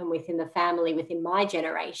role, even within the family, within my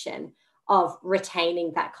generation, of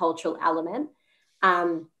retaining that cultural element.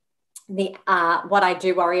 What I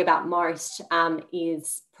do worry about most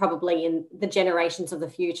is probably in the generations of the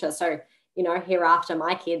future. So, hereafter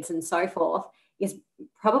my kids and so forth, is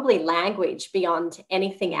probably language beyond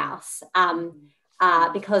anything else.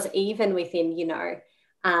 Because even within,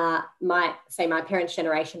 my parents'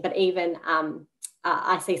 generation, but even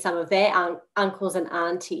I see some of their uncles and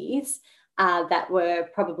aunties that were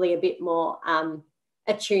probably a bit more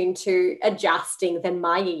attuned to adjusting than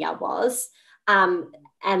my yaya was,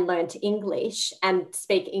 and learnt English and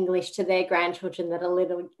speak English to their grandchildren that are a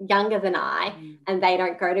little younger than I, and they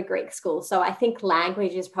don't go to Greek school. So I think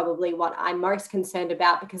language is probably what I'm most concerned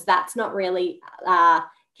about, because that's not really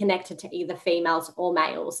connected to either females or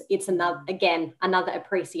males. It's another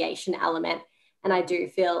appreciation element. And I do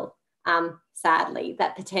feel, sadly,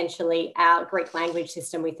 that potentially our Greek language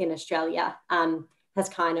system within Australia has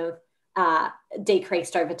kind of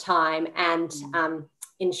decreased over time, and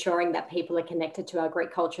ensuring that people are connected to our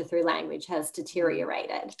Greek culture through language has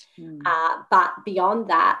deteriorated. But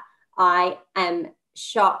beyond that, I am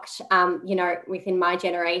shocked, within my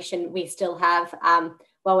generation, we still have,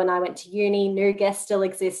 when I went to uni, Nougat still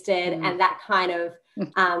existed, and that kind of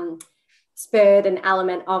spurred an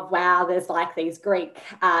element of, wow, there's like these Greek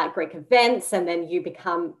events, and then you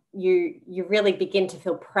really begin to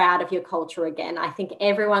feel proud of your culture again. I think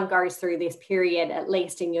everyone goes through this period, at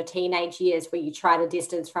least in your teenage years, where you try to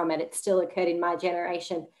distance from it. It still occurred in my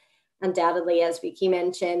generation, undoubtedly, as Vicky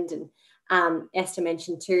mentioned, and Esther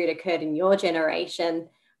mentioned too, it occurred in your generation.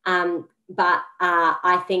 But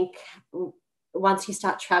I think once you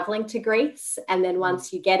start traveling to Greece, and then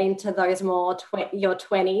once you get into those more your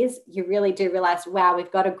 20s, you really do realize, wow, we've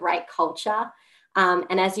got a great culture.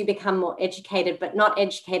 And as you become more educated, but not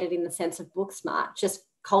educated in the sense of book smart, just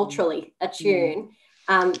culturally attuned,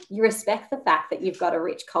 you respect the fact that you've got a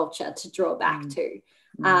rich culture to draw back to.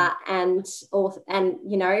 And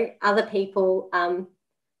other people,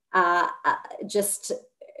 just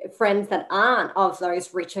friends that aren't of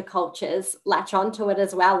those richer cultures, latch onto it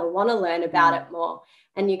as well, or want to learn about it more.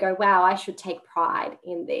 And you go, wow, I should take pride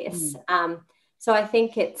in this. So I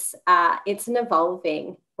think it's an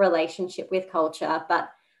evolving relationship with culture. But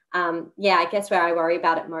I guess where I worry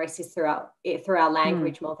about it most is through our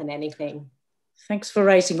language more than anything. Thanks for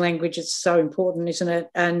raising language. It's so important, isn't it?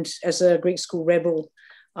 And as a Greek school rebel,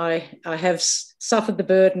 I have suffered the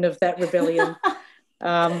burden of that rebellion.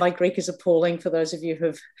 My Greek is appalling, for those of you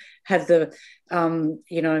who've had the,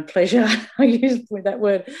 pleasure, I use that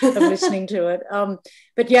word, of listening to it.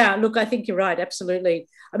 But yeah, look, I think you're right, absolutely.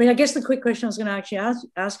 I mean, I guess the quick question I was going to actually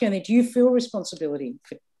ask you, do you feel responsibility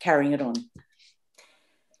for carrying it on?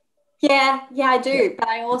 Yeah, I do. Yeah. But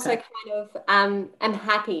I also kind of am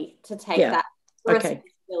happy to take that responsibility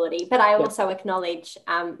responsibility. But I also acknowledge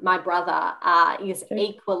my brother is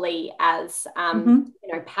equally as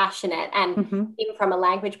passionate, and even from a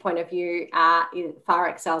language point of view, far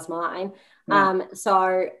excels mine.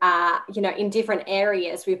 So in different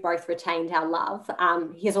areas, we've both retained our love.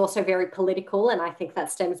 He's also very political, and I think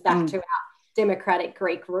that stems back to our democratic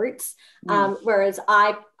Greek roots, whereas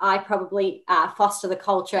I probably foster the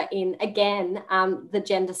culture in, again, the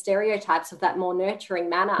gender stereotypes of that more nurturing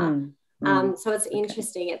manner. So it's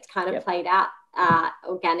interesting. It's kind of played out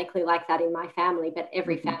organically like that in my family, but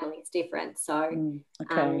every family is different. So,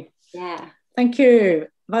 Thank you.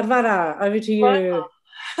 Varvara, over to you. Wow.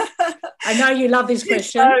 I know you love this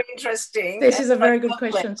question. It's so interesting. This is a very good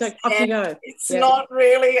question. So off you go. It's not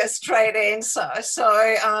really a straight answer. So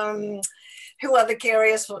who are the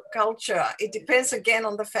carriers for culture? It depends again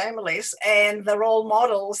on the families and the role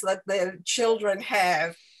models that the children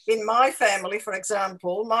have. In my family, for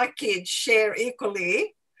example, my kids share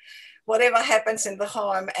equally whatever happens in the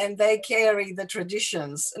home, and they carry the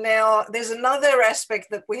traditions. Now, there's another aspect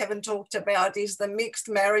that we haven't talked about, is the mixed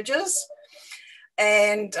marriages,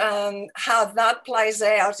 and how that plays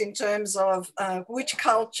out in terms of which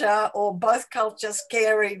culture or both cultures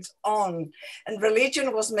carried on. And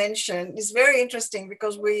religion was mentioned. It's very interesting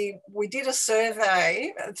because we did a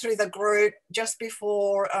survey through the group just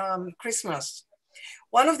before Christmas.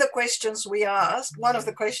 One of the questions we asked,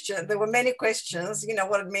 there were many questions,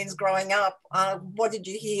 what it means growing up. What did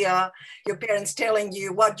you hear your parents telling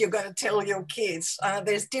you? What you're going to tell your kids?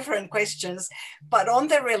 There's different questions. But on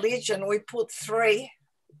the religion, we put 3.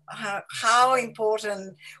 How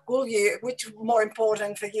important which more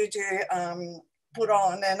important for you to put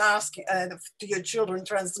on and ask to your children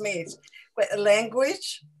transmit?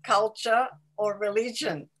 Language, culture, or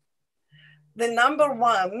religion? The number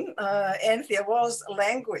one, Anthea, was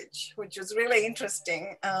language, which was really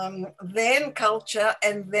interesting. Then culture,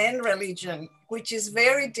 and then religion, which is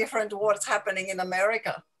very different to what's happening in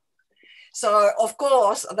America. So, of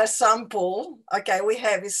course, the sample, we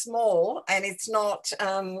have is small, and it's not,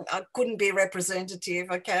 couldn't be representative,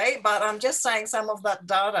 but I'm just saying some of that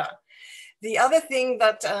data. The other thing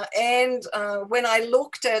that, when I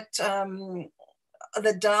looked at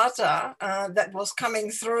the data that was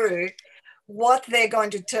coming through, what they're going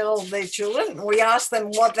to tell their children. We asked them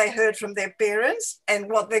what they heard from their parents and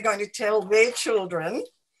what they're going to tell their children.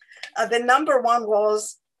 The number one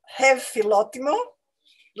was have philotimo,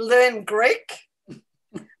 learn Greek,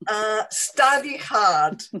 study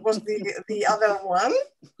hard was the other one,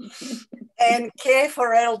 and care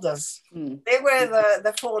for elders. They were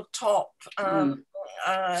the 4 top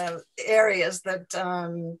areas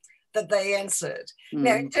that they answered.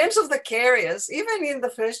 Now, in terms of the carriers, even in the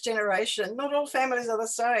first generation, not all families are the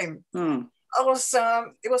same. It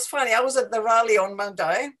was funny. I was at the rally on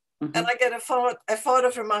Monday, and I get a photo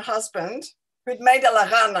from my husband who'd made a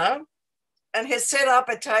lagana and has set up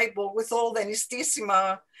a table with all the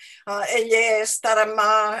nistissima, Elias,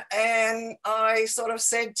 Tarama, and I sort of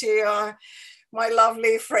said to my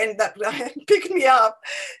lovely friend that picked me up,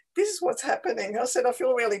 this is what's happening. I said, I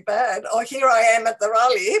feel really bad. Oh, here I am at the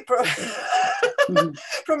rally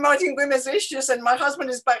promoting women's issues, and my husband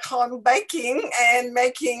is back home baking and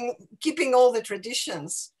keeping all the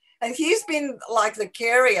traditions. And he's been like the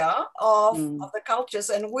carrier of the cultures.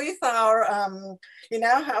 And with our, in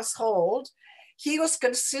our household, he was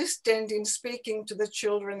consistent in speaking to the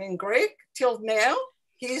children in Greek till now.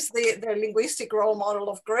 He's the linguistic role model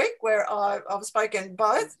of Greek, where I've spoken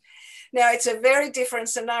both. Now, it's a very different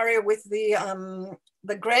scenario with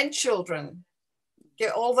the grandchildren.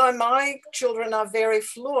 Although my children are very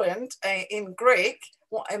fluent in Greek,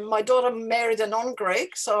 and my daughter married a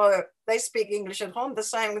non-Greek, so they speak English at home. The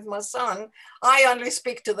same with my son. I only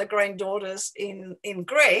speak to the granddaughters in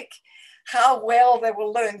Greek. How well they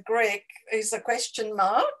will learn Greek is a question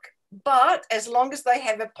mark. But as long as they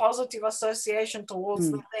have a positive association towards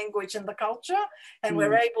the language and the culture, and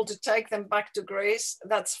we're able to take them back to Greece,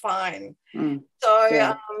 that's fine.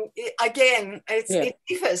 So again, it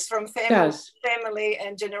differs from family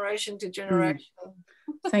and generation to generation.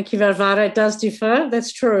 Thank you, Varvara. It does differ.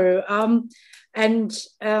 That's true. And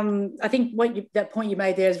I think that point you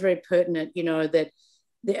made there is very pertinent, that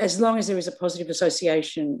as long as there is a positive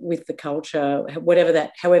association with the culture,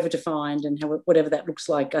 however defined and whatever that looks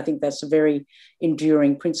like, I think that's a very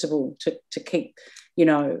enduring principle to keep,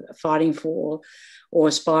 fighting for or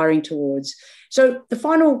aspiring towards. So the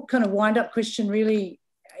final kind of wind-up question really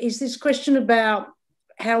is this question about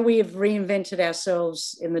how we have reinvented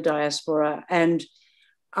ourselves in the diaspora, and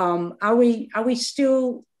are we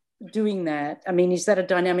still doing that? I mean, is that a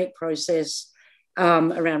dynamic process?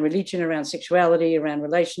 Around religion, around sexuality, around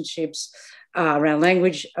relationships, around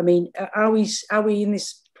language. I mean, are we in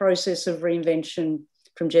this process of reinvention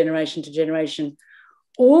from generation to generation,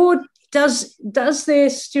 or does there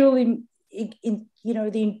still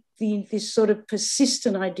this sort of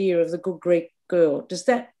persistent idea of the good Greek girl, is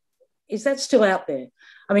that still out there?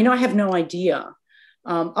 I mean, I have no idea.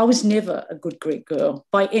 I was never a good Greek girl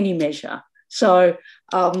by any measure. So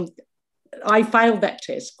I failed that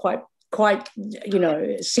test quite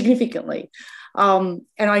significantly. And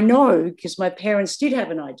I know because my parents did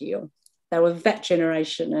have an ideal. They were that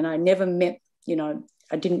generation, and I never met,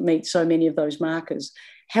 I didn't meet so many of those markers.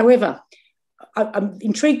 However, I'm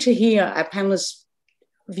intrigued to hear our panelists'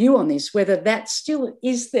 view on this, whether that still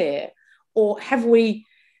is there, or have we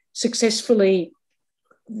successfully,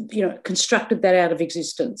 constructed that out of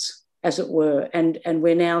existence, as it were, and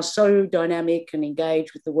we're now so dynamic and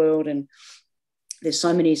engaged with the world, and there's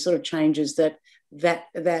so many sort of changes that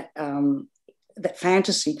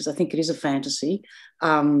fantasy, because I think it is a fantasy,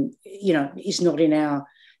 is not in our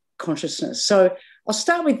consciousness. So I'll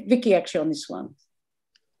start with Vicky actually on this one.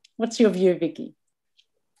 What's your view, Vicky?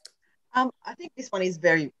 I think this one is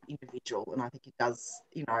very individual, and I think it does,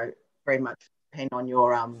 very much depend on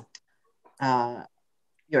your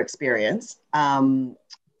experience. For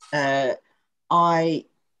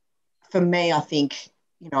me, I think,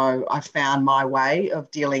 I found my way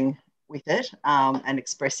of dealing with it and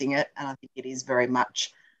expressing it, and I think it is very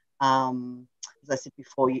much, as I said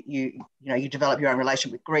before, you develop your own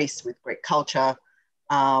relationship with Greece, with Greek culture.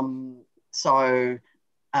 And as I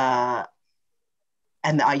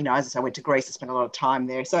said, I went to Greece, I spent a lot of time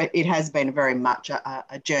there. So it has been very much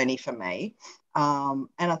a journey for me. And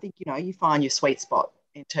I think, you find your sweet spot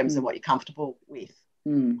in terms of what you're comfortable with.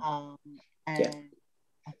 And I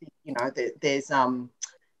think, there's a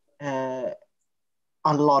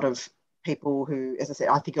lot of people who, as I said,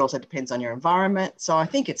 I think it also depends on your environment. So I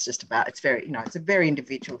think it's just about, it's a very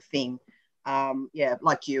individual thing.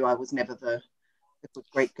 Like you, I was never the good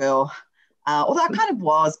Greek girl. Although I kind of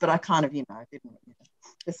was, but I kind of, didn't,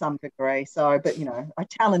 to some degree. So, but, I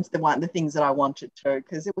challenged the things that I wanted to,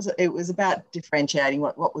 because it was about differentiating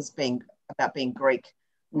what was being Greek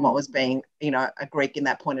and what was being, a Greek in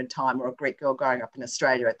that point in time, or a Greek girl growing up in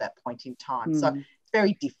Australia at that point in time. So it's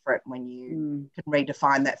very different when you can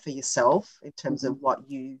redefine that for yourself in terms of what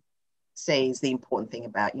you see is the important thing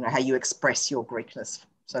about, how you express your Greekness,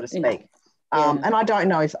 so to speak. And I don't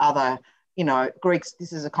know if other, Greeks,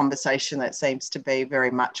 this is a conversation that seems to be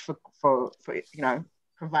very much for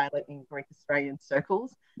prevalent in Greek Australian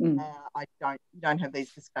circles. I don't have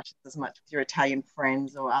these discussions as much with your Italian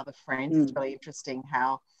friends or other friends. It's really interesting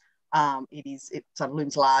how it sort of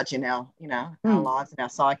looms large in our our lives and our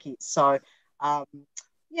psyches. So I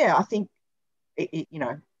think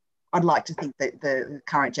I'd like to think that the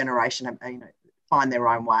current generation find their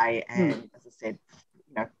own way and as I said,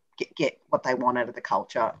 get what they want out of the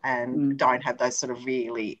culture and don't have those sort of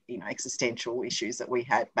really existential issues that we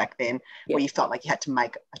had back then, where you felt like you had to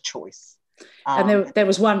make a choice. And there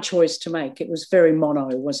was one choice to make. It was very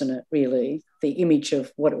mono, wasn't it, really? The image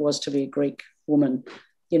of what it was to be a Greek woman,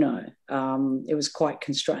 it was quite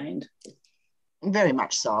constrained. Very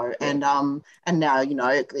much so. And now,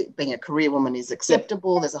 being a career woman is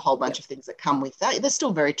acceptable. There's a whole bunch of things that come with that. There's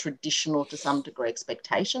still very traditional to some degree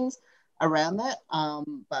expectations around that,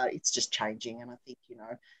 but it's just changing, and I think it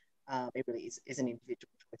really is an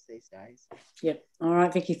individual choice these days. Yep. All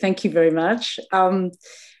right, Vicky, thank you very much.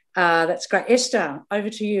 That's great. Esther, over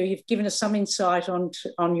to you. You've given us some insight on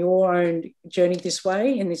your own journey this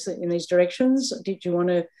way in these directions. Did you want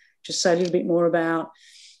to just say a little bit more about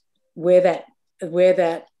where that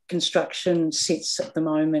construction sits at the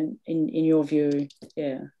moment in your view?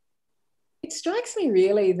 Yeah. It strikes me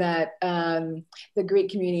really that the Greek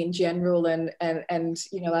community in general and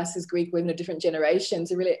us as Greek women of different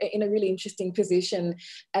generations are really in a really interesting position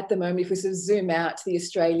at the moment if we sort of zoom out to the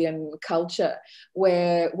Australian culture,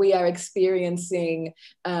 where we are experiencing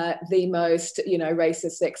the most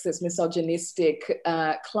racist, sexist, misogynistic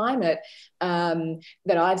climate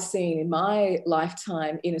that I've seen in my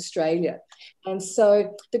lifetime in Australia. And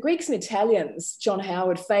so the Greeks and Italians, John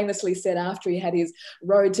Howard famously said after he had his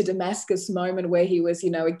road to Damascus moment where he was,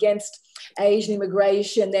 against Asian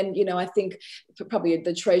immigration, then, I think probably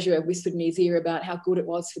the treasurer whispered in his ear about how good it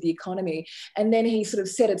was for the economy. And then he sort of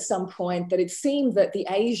said at some point that it seemed that the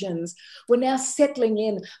Asians were now settling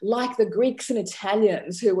in like the Greeks and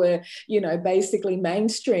Italians who were, basically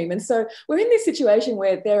mainstream. And so we're in this situation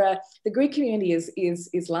where the Greek community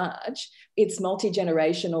is large, it's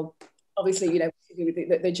multi-generational, obviously, the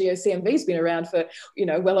GOCMV has been around for,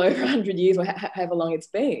 well over 100 years or however long it's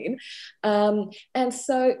been. And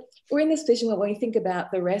so we're in this position where when we think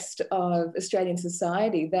about the rest of Australian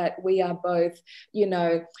society, that we are both,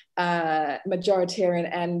 majoritarian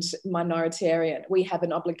and minoritarian. We have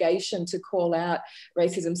an obligation to call out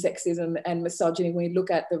racism, sexism, and misogyny when we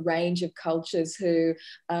look at the range of cultures who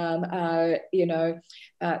are,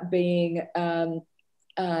 being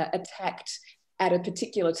attacked at a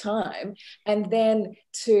particular time. And then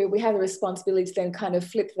we have the responsibility to then kind of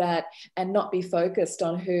flip that and not be focused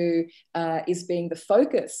on who is being the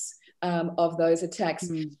focus of those attacks,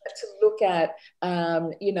 but to look at,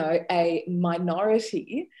 a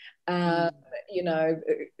minority,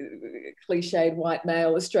 cliched white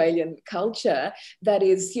male Australian culture that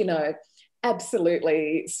is,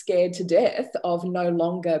 absolutely scared to death of no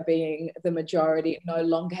longer being the majority, no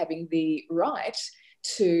longer having the right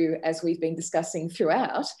to, as we've been discussing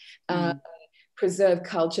throughout, preserve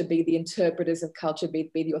culture, be the interpreters of culture, be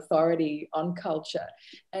the authority on culture.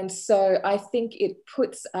 And so I think it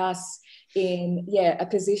puts us in, a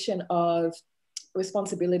position of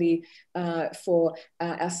responsibility for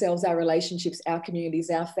ourselves, our relationships, our communities,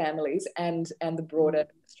 our families, and the broader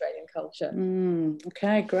Australian culture.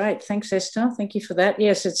 Okay, great. Thanks, Esther. Thank you for that.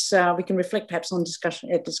 Yes, it's we can reflect perhaps on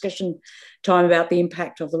discussion time about the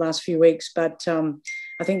impact of the last few weeks, but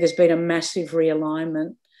I think there's been a massive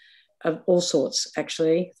realignment of all sorts,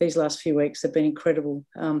 actually. These last few weeks have been incredible.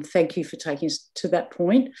 Thank you for taking us to that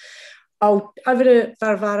point. I'll over to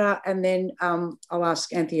Varvara, and then I'll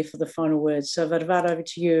ask Anthea for the final words. So Varvara, over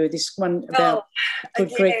to you. This one about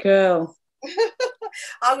good Greek girl.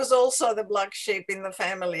 I was also the black sheep in the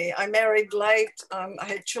family. I married late. I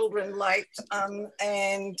had children late,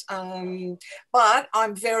 but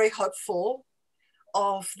I'm very hopeful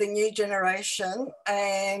of the new generation,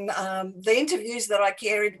 and the interviews that I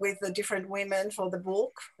carried with the different women for the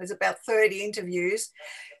book, there's about 30 interviews,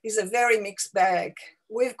 is a very mixed bag.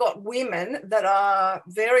 We've got women that are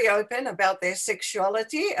very open about their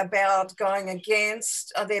sexuality, about going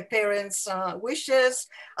against their parents' wishes,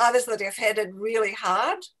 others that have had it really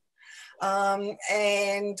hard.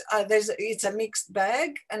 It's a mixed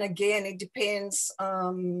bag. And again, it depends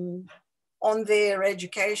on their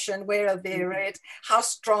education, where they're at, how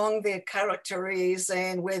strong their character is,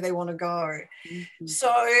 and where they want to go.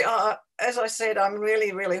 So, as I said, I'm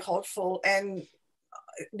really, really hopeful. And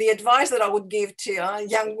the advice that I would give to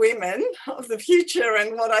young women of the future,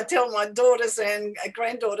 and what I tell my daughters and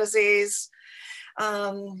granddaughters, is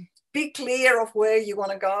be clear of where you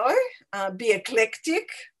want to go, be eclectic,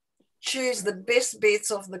 choose the best bits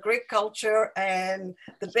of the Greek culture and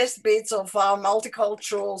the best bits of our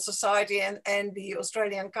multicultural society and the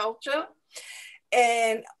Australian culture,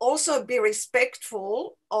 and also be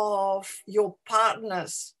respectful of your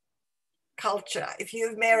partner's culture if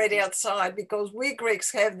you've married outside, because we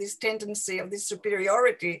Greeks have this tendency of this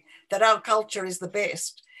superiority that our culture is the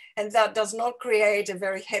best, and that does not create a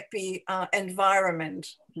very happy environment.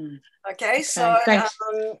 Okay, so thanks.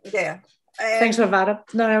 Thanks, Varvara.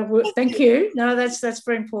 No, thank you. No, that's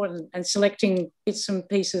very important, and selecting bits and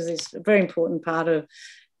pieces is a very important part of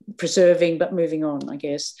preserving but moving on, I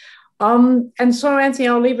guess. And so,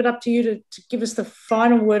 Anthea, I'll leave it up to you to give us the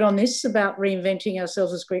final word on this about reinventing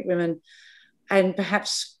ourselves as Greek women, and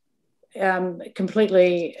perhaps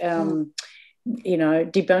completely,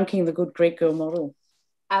 debunking the good Greek girl model.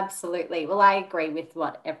 Absolutely. Well, I agree with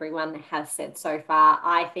what everyone has said so far.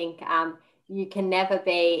 I think you can never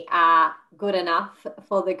be good enough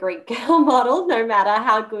for the Greek girl model, no matter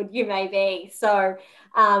how good you may be. So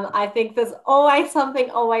I think there's always something,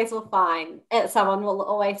 someone will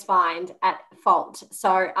always find at fault.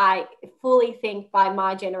 So I fully think by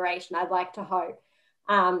my generation, I'd like to hope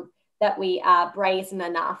that we are brazen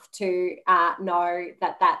enough to know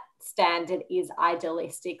that standard is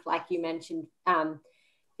idealistic, like you mentioned,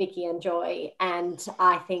 Vicky and Joy. And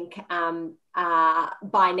I think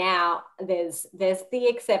by now there's the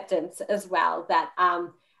acceptance as well that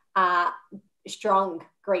strong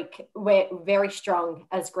Greek, we're very strong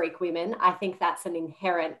as Greek women. I think that's an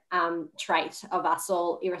inherent trait of us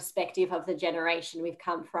all, irrespective of the generation we've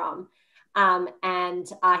come from.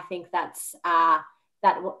 And I think that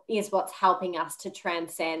is what's helping us to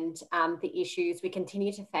transcend the issues we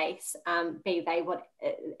continue to face, be they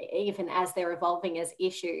even as they're evolving as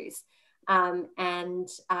issues. They're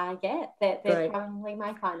probably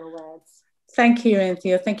my final words. Thank you,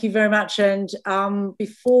 Anthea. Thank you very much. And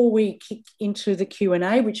before we kick into the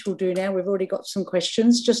Q&A, which we'll do now, we've already got some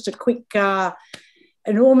questions. Just a quick,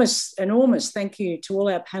 enormous thank you to all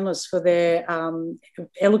our panelists for their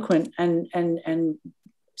eloquent and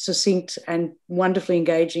succinct and wonderfully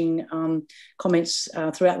engaging comments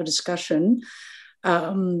throughout the discussion.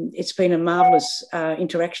 It's been a marvellous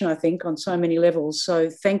interaction, I think, on so many levels. So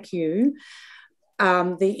thank you.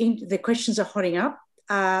 The questions are hotting up.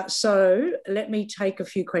 So let me take a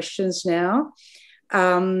few questions now.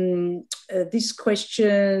 This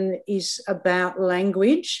question is about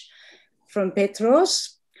language from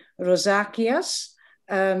Petros Rosakias.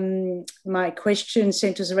 My question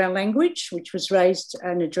centres around language, which was raised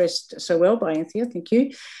and addressed so well by Anthea. Thank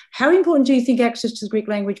you. How important do you think access to the Greek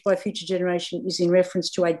language by future generation is in reference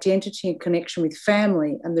to identity and connection with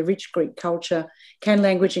family and the rich Greek culture? Can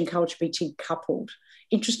language and culture be decoupled?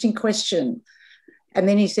 Interesting question. And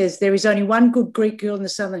then he says, there is only one good Greek girl in the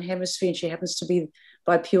Southern Hemisphere, and she happens to be,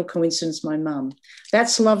 by pure coincidence, my mum.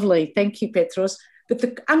 That's lovely. Thank you, Petros. But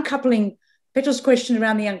the uncoupling, Petros' question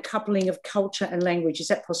around the uncoupling of culture and language, is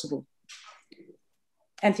that possible?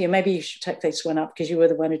 Anthea, maybe you should take this one up because you were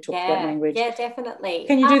the one who talked about language. Yeah, definitely.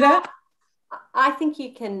 Can you do that? I think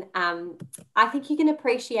you can. I think you can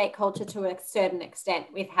appreciate culture to a certain extent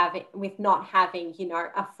with not having, you know,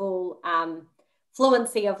 a full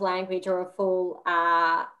fluency of language or a full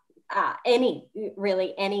any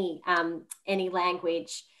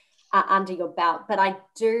language under your belt. But I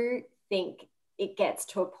do think it gets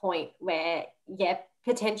to a point where,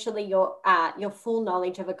 potentially your full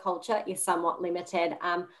knowledge of a culture is somewhat limited.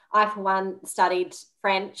 I, for one, studied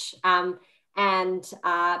French and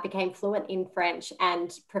became fluent in French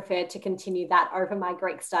and preferred to continue that over my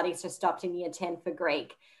Greek studies. So stopped in year 10 for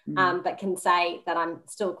Greek, but can say that I'm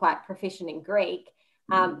still quite proficient in Greek.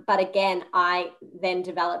 But again, I then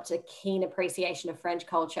developed a keen appreciation of French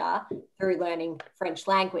culture through learning French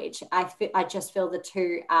language. I just feel the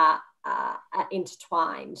two are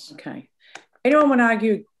intertwined. Okay. Anyone want to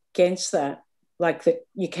argue against that? Like that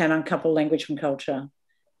you can uncouple language from culture?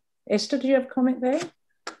 Esther, do you have a comment there?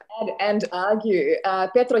 And argue.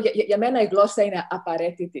 Petro, για μένα η γλώσσα είναι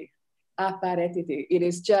απαραίτητη. Apparetiti. It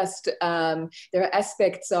is just there are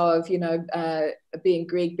aspects of, you know, being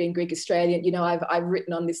Greek Australian. You know, I've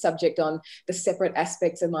written on this subject on the separate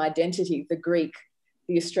aspects of my identity: the Greek,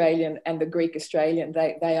 the Australian, and the Greek Australian.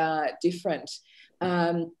 They are different.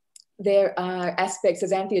 There are aspects,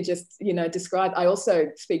 as Anthea just, you know, described. I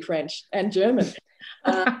also speak French and German.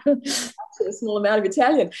 A small amount of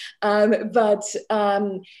Italian, but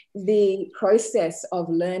the process of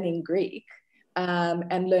learning Greek.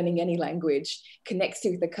 And learning any language connects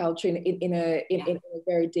to the culture in a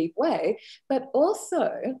very deep way. But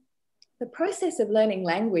also, the process of learning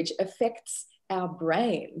language affects our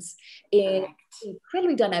brains in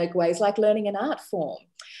incredibly dynamic ways, like learning an art form.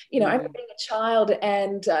 You know, I remember being a child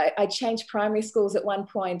and I changed primary schools at one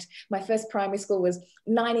point. My first primary school was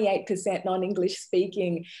 98% non-English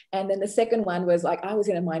speaking. And then the second one was like, I was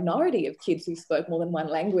in a minority of kids who spoke more than one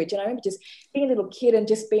language. And I remember just being a little kid and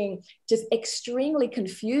just being extremely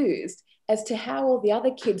confused as to how all the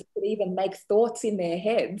other kids could even make thoughts in their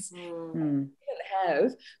heads. Didn't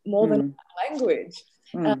have more than one language.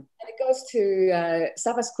 And it goes to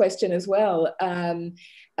Sava's question as well.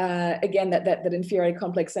 Again, that inferiority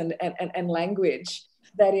complex and language,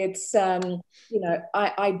 that it's, you know,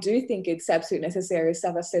 I do think it's absolutely necessary, as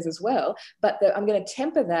Sava says as well, but I'm going to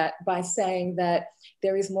temper that by saying that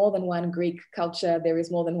there is more than one Greek culture, there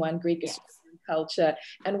is more than one Greek culture,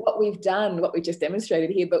 and what we've done, what we just demonstrated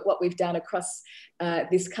here, but what we've done across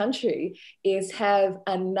this country is have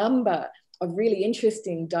a number of really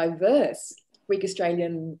interesting, diverse Greek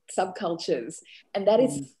Australian subcultures, and that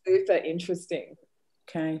is super interesting.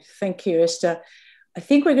 Okay, thank you, Esther. I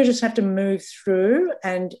think we're going to just have to move through,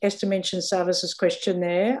 and Esther mentioned Savas's question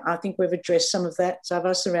there. I think we've addressed some of that,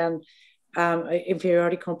 Savas, around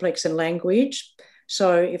inferiority complex and language.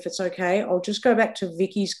 So if it's okay, I'll just go back to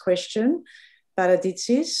Vicky's question.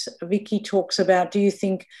 Paraditsis. Vicky talks about, do you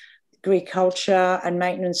think Greek culture and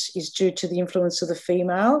maintenance is due to the influence of the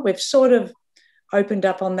female? We've sort of opened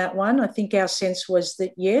up on that one. I think our sense was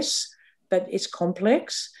that yes, but it's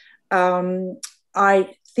complex. I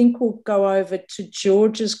think we'll go over to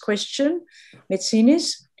George's question.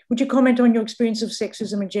 Metsinis, would you comment on your experience of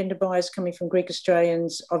sexism and gender bias coming from Greek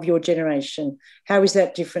Australians of your generation? How is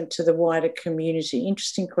that different to the wider community?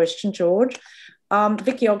 Interesting question, George.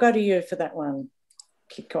 Vicky, I'll go to you for that one.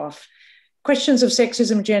 Kick off. Questions of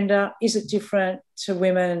sexism, gender, is it different to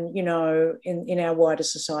women, you know, in our wider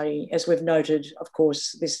society, as we've noted, of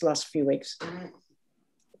course, this last few weeks?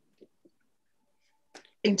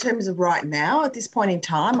 In terms of right now, at this point in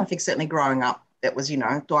time, I think certainly growing up, it was, you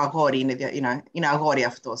know, agori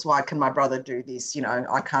αυτό. So why can my brother do this? You know,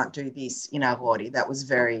 I can't do this in agori. That was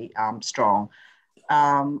very strong.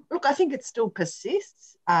 Look, I think it still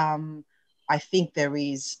persists. I think there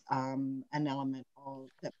is an element of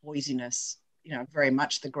that boysiness, you know, very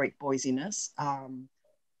much the Greek boysiness, and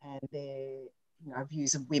their, you know,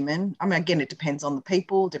 views of women. I mean, again, it depends on the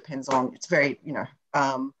people, depends on, it's very, you know,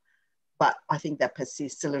 but I think that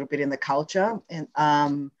persists a little bit in the culture,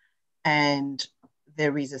 and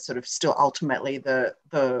there is a sort of still ultimately the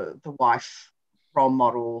wife role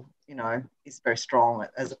model, you know, is very strong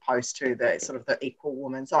as opposed to the sort of the equal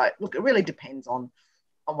woman. So look, it really depends on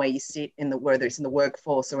where you sit in the, whether it's in the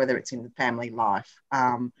workforce or whether it's in the family life.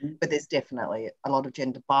 But there's definitely a lot of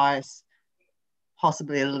gender bias,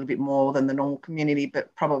 possibly a little bit more than the normal community,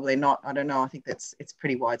 but probably not. I don't know. I think it's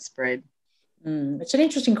pretty widespread. It's an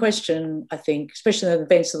interesting question, I think, especially in the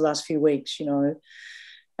events of the last few weeks. You know,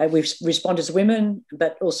 we've responded as women,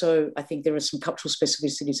 but also I think there are some cultural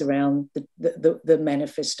specificities around the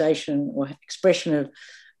manifestation or expression of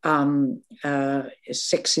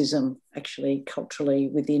sexism, actually, culturally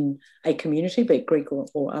within a community, be it Greek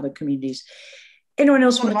or other communities. Anyone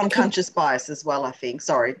else want to? Unconscious bias as well, I think.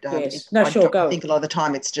 Sorry. Yes. No, sure, go. I think a lot of the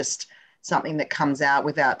time it's just something that comes out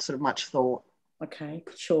without sort of much thought. Okay,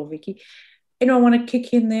 sure, Vicky. Anyone want to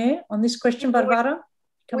kick in there on this question, Varvara?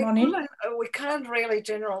 Come on in. We can't really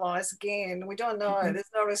generalise again. We don't know.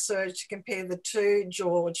 There's no research to compare the two,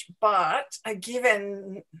 George. But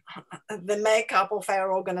given the makeup of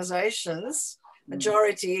our organisations,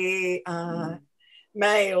 majority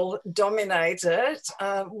male dominated,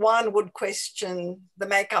 one would question the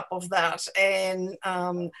makeup of that and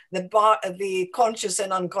the conscious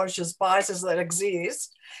and unconscious biases that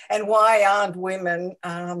exist, and why aren't women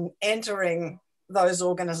entering those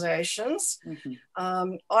organisations.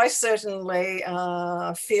 I certainly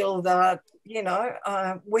feel that, you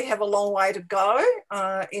know, we have a long way to go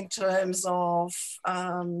in terms of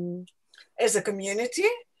as a community.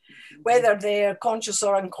 Whether they're conscious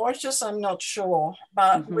or unconscious, I'm not sure,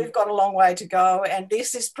 but we've got a long way to go, and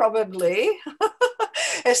this is probably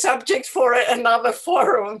a subject for another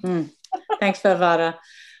forum. Thanks, Varvara.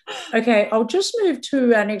 Okay, I'll just move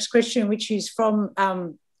to our next question, which is from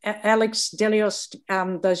Alex Delios.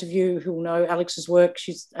 Those of you who will know Alex's work,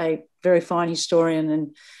 she's a very fine historian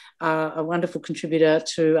and a wonderful contributor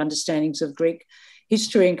to understandings of Greek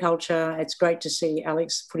history and culture. It's great to see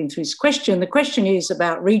Alex putting through his question. The question is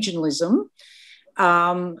about regionalism.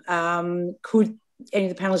 Could any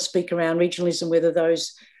of the panelists speak around regionalism, whether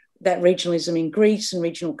that regionalism in Greece and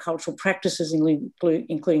regional cultural practices,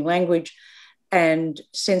 including language and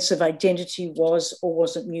sense of identity, was or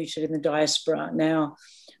wasn't muted in the diaspora? Now,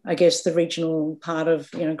 I guess the regional part of,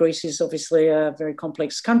 you know, Greece is obviously a very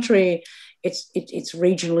complex country. Its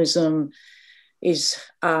regionalism is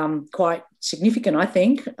quite significant, I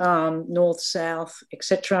think, north, south,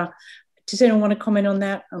 etc. Does anyone want to comment on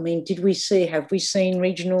that? I mean, have we seen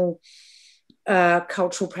regional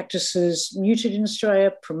cultural practices muted in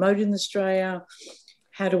Australia, promoted in Australia?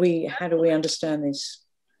 How do we understand this?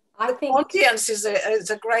 I think Pontians is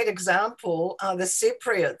a great example. The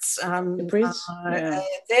Cypriots,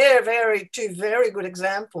 they're two very good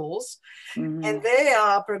examples, and they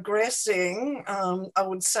are progressing, I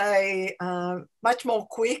would say, much more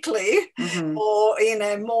quickly, or in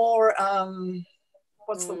a more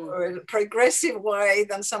progressive way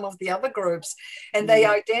than some of the other groups. And they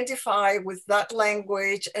identify with that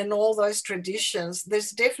language and all those traditions.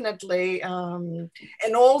 There's definitely, and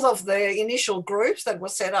all of the initial groups that were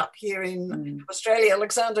set up here in Australia,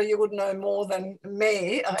 Alexander, you would know more than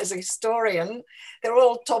me as a historian, they're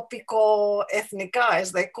all topical ethnica,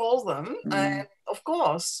 as they call them. And of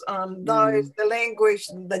course, the language,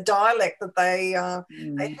 the dialect that they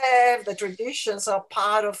have, the traditions are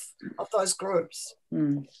part of those groups.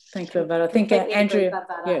 Thank you, Varvara. I think Andrea.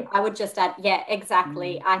 Yeah. I would just add, yeah,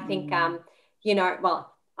 exactly. I think, you know,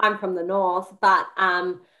 well, I'm from the north, but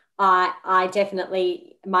I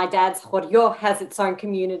definitely, my dad's Chorio has its own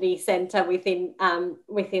community centre within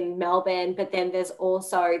Melbourne, but then there's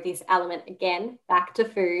also this element, again, back to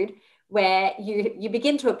food, where you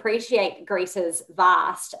begin to appreciate Greece's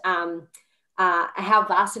vast, how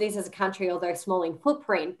vast it is as a country, although small in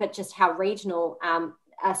footprint, but just how regional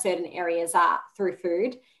certain areas are through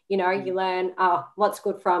food. You know, you learn, what's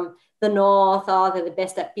good from the north, they're the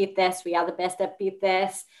best at pithes, we are the best at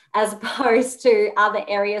pithes, as opposed to other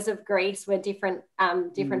areas of Greece where different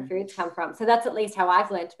foods come from. So that's at least how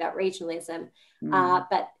I've learned about regionalism.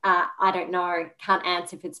 But I don't know, can't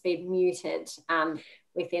answer if it's been muted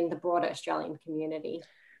within the broader Australian community.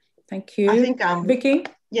 Thank you. I think, Vicky?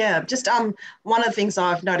 Yeah, just one of the things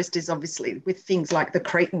I've noticed is obviously with things like the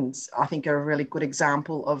Cretans, I think are a really good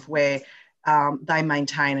example of where they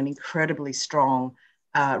maintain an incredibly strong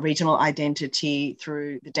regional identity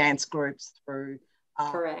through the dance groups, through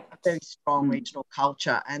Correct. a very strong regional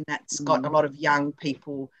culture, and that's got a lot of young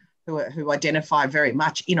people who identify very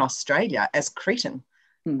much in Australia as Cretan.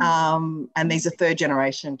 And these are third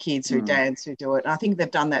generation kids who dance, who do it. And I think they've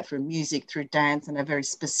done that through music, through dance, and a very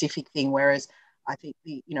specific thing. Whereas I think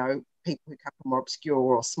people who come from more obscure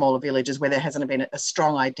or smaller villages where there hasn't been a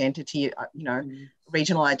strong identity,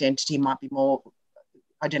 regional identity might be more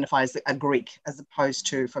identify as a Greek as opposed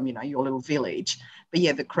to from, your little village. But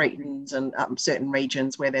yeah, the Cretans and certain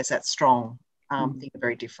regions where there's that strong thing are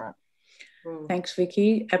very different. Thanks,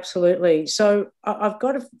 Vicky. Absolutely. So I've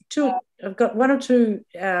got one or two,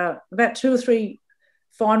 about two or three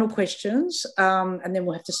final questions, and then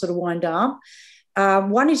we'll have to sort of wind up.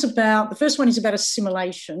 The first one is about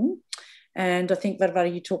assimilation. And I think, Varvara,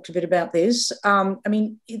 you talked a bit about this.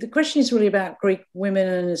 The question is really about Greek women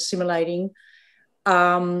and assimilating.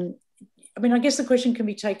 I guess the question can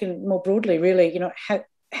be taken more broadly, really.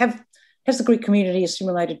 Has the Greek community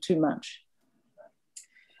assimilated too much?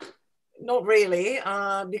 Not really,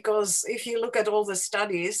 because if you look at all the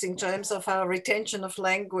studies in terms of our retention of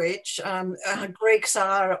language, Greeks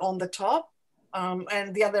are on the top,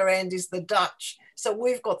 and the other end is the Dutch. So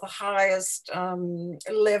we've got the highest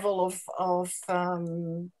level of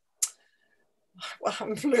I'm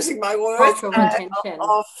losing my words,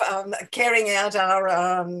 of carrying out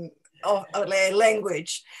our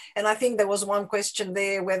language. And I think there was one question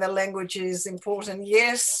there whether language is important.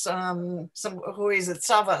 Yes, who is it?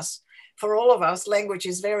 Tsaousis. For all of us, language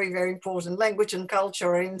is very, very important. Language and culture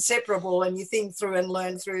are inseparable, and you think through and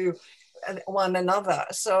learn through one another.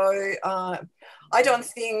 So I don't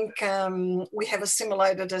think we have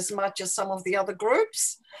assimilated as much as some of the other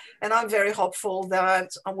groups, and I'm very hopeful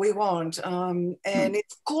that we won't. And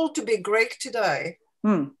it's cool to be Greek today.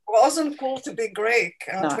 It wasn't cool to be Greek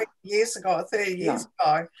 20 years ago, 30 years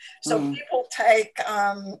ago. So people take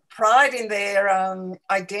pride in their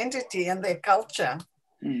identity and their culture.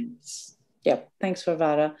 Yeah, thanks,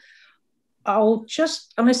 Varvara.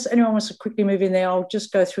 Unless anyone wants to quickly move in there, I'll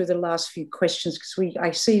just go through the last few questions because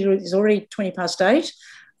I see it's already 8:20.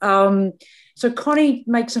 So Connie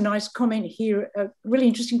makes a nice comment here, a really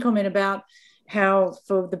interesting comment about how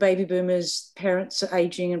for the baby boomers, parents are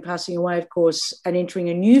aging and passing away, of course, and entering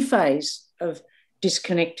a new phase of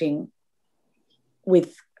disconnecting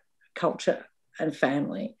with culture and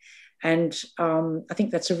family. And I think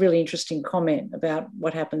that's a really interesting comment about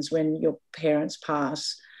what happens when your parents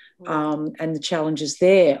pass and the challenges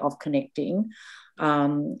there of connecting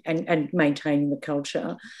and maintaining the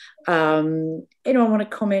culture. Anyone want to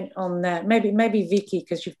comment on that? Maybe Vicky,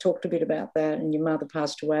 because you've talked a bit about that and your mother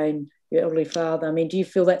passed away and your elderly father. Do you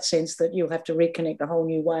feel that sense that you'll have to reconnect a whole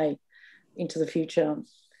new way into the future?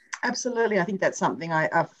 Absolutely. I think that's something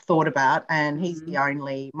I've thought about, and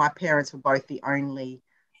my parents were both the only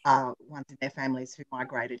ones in their families who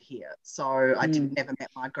migrated here. So I never met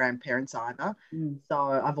my grandparents either.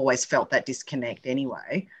 So I've always felt that disconnect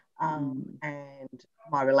anyway. And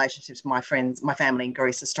my relationships with my friends, my family in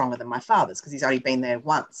Greece are stronger than my father's because he's only been there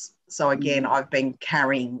once. So again, I've been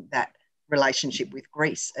carrying that relationship with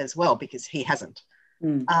Greece as well because he hasn't,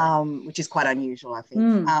 which is quite unusual, I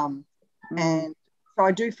think. And so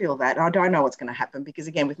I do feel that. I don't know what's going to happen because,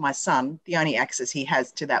 again, with my son, the only access he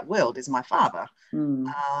has to that world is my father.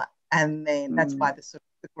 And then that's why the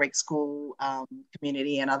Greek school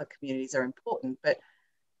community and other communities are important. But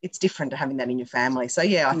it's different to having that in your family. So,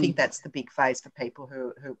 yeah, I think that's the big phase for people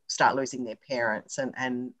who start losing their parents.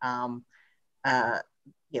 And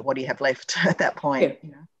what do you have left at that point?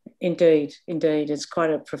 Yeah. Indeed. It's quite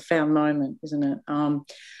a profound moment, isn't it?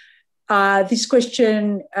 This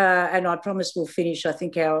question, and I promise we'll finish. I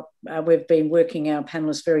think we've been working our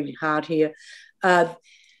panelists very hard here.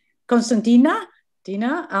 Constantina,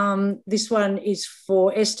 Dina, this one is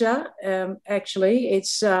for Esther. Actually,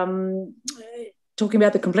 it's talking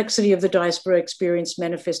about the complexity of the diaspora experience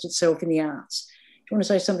manifest itself in the arts. Do you want to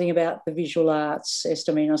say something about the visual arts,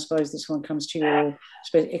 Esther? I suppose this one comes to your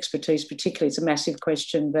expertise particularly. It's a massive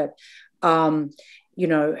question, but, how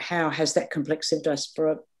has that complexity of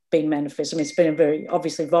diaspora been manifest? It's been a very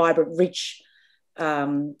obviously vibrant, rich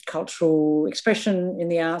cultural expression in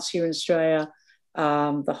the arts here in Australia,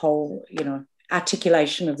 the whole,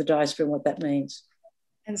 articulation of the diaspora and what that means.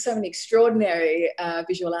 And so many extraordinary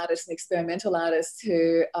visual artists and experimental artists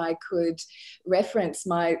who I could reference.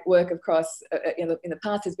 My work across in the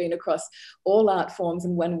past has been across all art forms,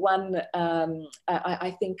 and when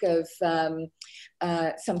I think of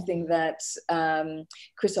something that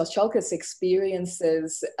Christos Chalkis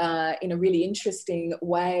experiences in a really interesting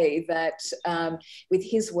way, that with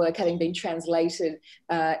his work having been translated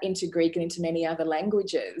into Greek and into many other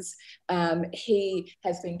languages, he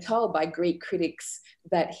has been told by Greek critics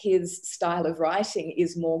that his style of writing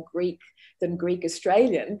is more Greek than Greek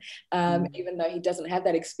Australian, even though he doesn't have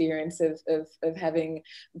that experience of having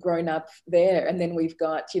grown up there. And then we've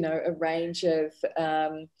got, you know, a range of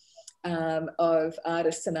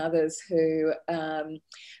artists and others who are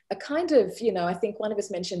kind of, you know, I think one of us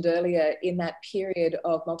mentioned earlier, in that period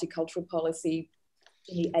of multicultural policy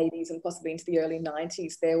in the 80s and possibly into the early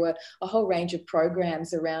 90s, there were a whole range of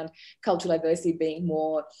programs around cultural diversity being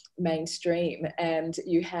more mainstream, and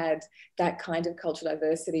you had that kind of cultural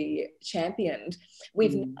diversity championed.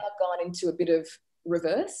 We've now gone into a bit of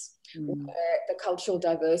reverse, where the cultural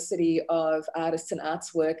diversity of artists and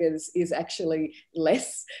arts workers is actually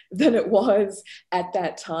less than it was at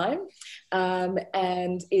that time,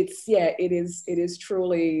 and it's, yeah, it is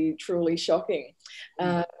truly shocking.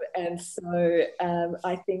 And so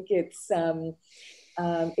I think it's something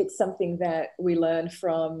that we learn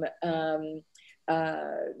from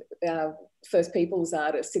our First Peoples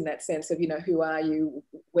artists, in that sense of, you know, who are you,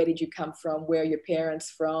 where did you come from, where are your parents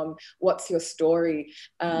from, what's your story,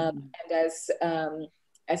 and as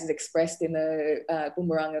is expressed in the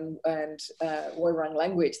Bumurang and Woiwurrung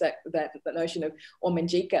language, that notion of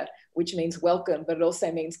Omenjika, which means welcome, but it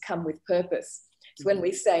also means come with purpose. So when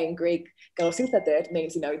we say in Greek, "Kalosinthater," it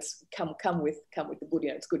means, you know, it's come with the good. You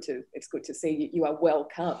know, it's good to see you. You are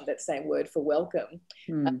welcome. That same word for welcome.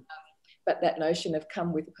 But that notion of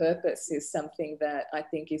come with purpose is something that I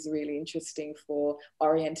think is really interesting for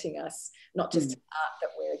orienting us, not just to art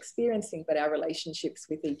that we're experiencing, but our relationships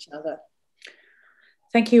with each other.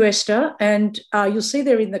 Thank you, Esther. And you'll see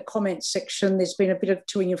there in the comments section, there's been a bit of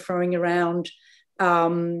toing and froing around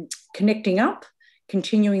connecting up,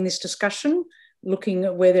 continuing this discussion, looking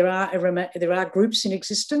at where there are groups in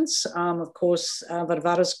existence. Of course,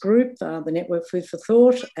 Varvara's group, the Network Food for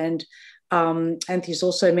Thought, and Anthea's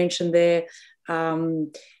also mentioned there,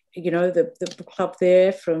 you know, the book club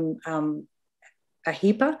there from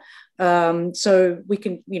AHIPA. So we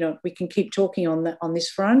can keep talking on this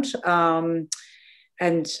front, and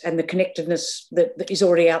the connectedness that is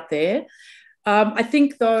already out there. I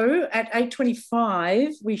think, though, at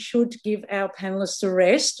 8:25, we should give our panellists a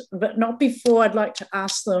rest, but not before. I'd like to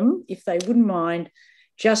ask them, if they wouldn't mind,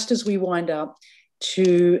 just as we wind up,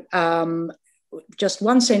 to just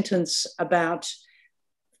one sentence about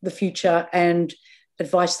the future and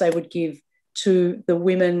advice they would give to the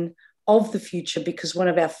women of the future, because one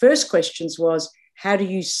of our first questions was, how do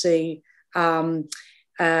you see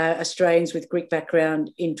Australians with Greek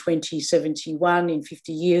background in 2071, in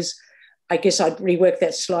 50 years? I guess I'd rework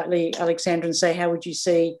that slightly, Alexandra, and say, how would you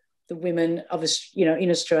see the women of, you know, in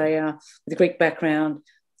Australia with a Greek background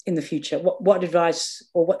in the future? What advice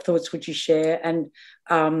or what thoughts would you share? And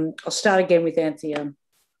I'll start again with Anthea.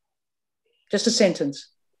 Just a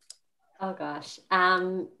sentence. Oh gosh.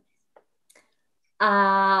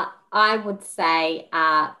 I would say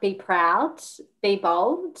be proud, be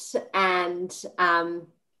bold, and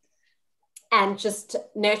just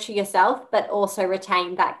nurture yourself, but also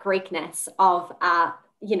retain that Greekness of,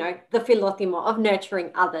 you know, the philotimo, of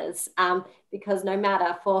nurturing others, because no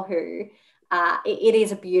matter for who, it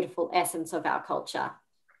is a beautiful essence of our culture.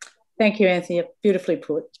 Thank you, Anthea. Beautifully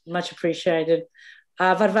put. Much appreciated.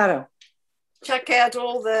 Varvara. Check out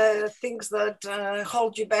all the things that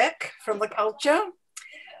hold you back from the culture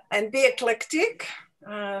and be eclectic.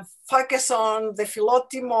 Focus on the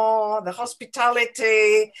philotimo, the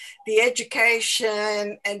hospitality, the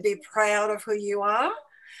education, and be proud of who you are.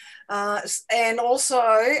 And also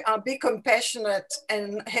be compassionate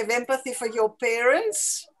and have empathy for your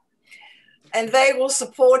parents, and they will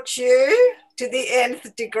support you to the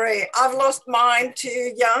nth degree. I've lost mine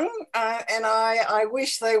too young, and I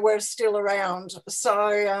wish they were still around.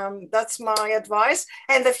 So that's my advice.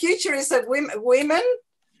 And the future is that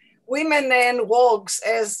women and wogs,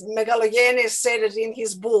 as Megalogenes said it in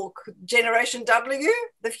his book, Generation W,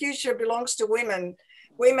 the future belongs to women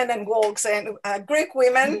and wogs, and Greek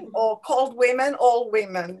women or cold women, all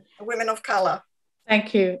women of color.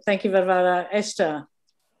 Thank you, Varvara. Esther.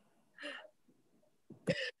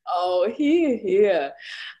 Oh, here.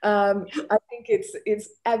 I think it's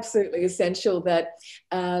absolutely essential that.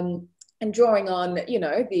 And drawing on, you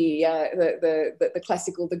know, the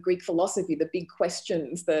classical, the Greek philosophy, the big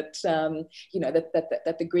questions that, you know,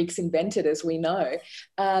 that the Greeks invented, as we know,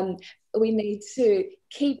 we need to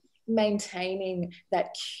keep maintaining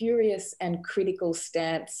that curious and critical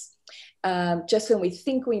stance just when we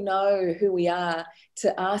think we know who we are,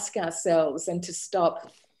 to ask ourselves and to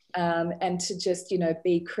stop and to just, you know,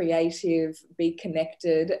 be creative, be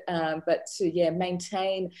connected, but to, yeah,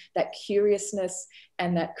 maintain that curiousnousness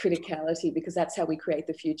and that criticality, because that's how we create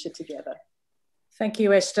the future together. Thank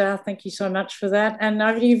you, Esther. Thank you so much for that. And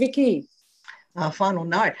over to you, Vicky. Final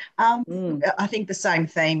note. I think the same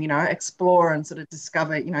theme, you know, explore and sort of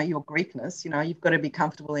discover, you know, your Greekness. You know, you've got to be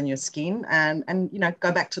comfortable in your skin and you know,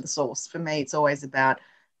 go back to the source. For me, it's always about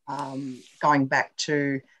going back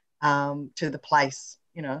to the place,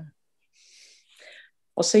 you know.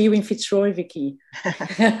 I'll see you in Fitzroy, Vicky.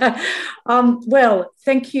 Well,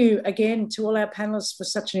 thank you again to all our panellists for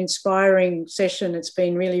such an inspiring session. It's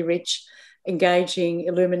been really rich, engaging,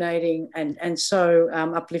 illuminating, and so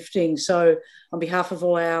uplifting. So on behalf of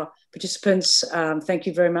all our participants, thank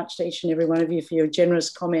you very much to each and every one of you for your generous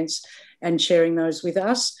comments and sharing those with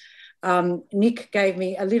us. Nick gave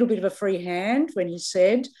me a little bit of a free hand when he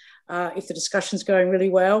said, if the discussion's going really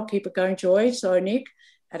well, keep it going, Joy. So Nick,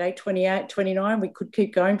 at 8:28:29, we could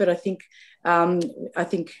keep going, but I think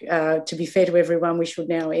to be fair to everyone, we should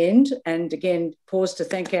now end. And again, pause to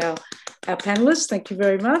thank our panellists. Thank you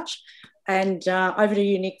very much. And over to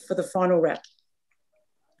you, Nick, for the final wrap.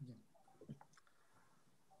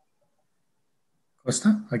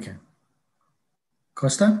 Costa? Okay.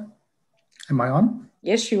 Costa? Am I on?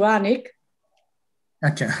 Yes, you are, Nick.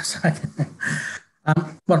 Okay.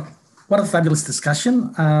 Well, what a fabulous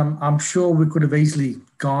discussion. I'm sure we could have easily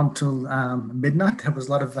gone till midnight. There was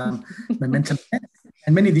a lot of momentum there.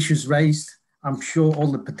 And many of the issues raised, I'm sure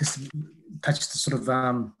all the participants touched the sort of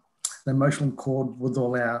the emotional chord with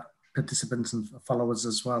all our participants and followers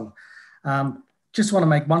as well. Just want to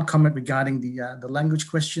make one comment regarding the language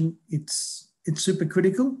question. It's super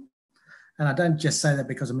critical. And I don't just say that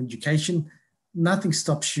because I'm in education. Nothing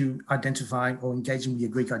stops you identifying or engaging with your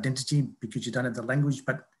Greek identity because you don't have the language,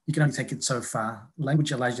 but you can only take it so far.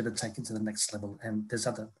 Language allows you to take it to the next level, and there's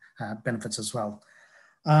other benefits as well.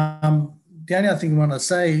 The only other thing I want to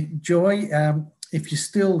say, Joy, if you're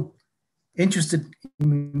still interested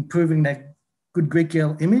in improving that good Greek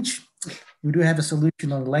girl image, we do have a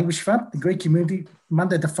solution on the language front. The Greek community,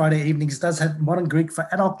 Monday to Friday evenings, does have modern Greek for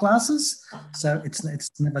adult classes, so it's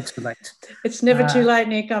never too late. It's never too late,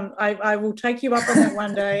 Nick. I will take you up on that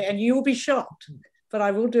one day, and you will be shocked, but I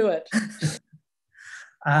will do it.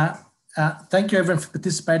 Thank you, everyone, for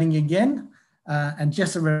participating again. And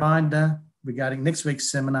just a reminder regarding next week's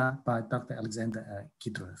seminar by Dr. Alexander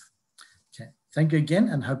Kidrov. Okay, thank you again,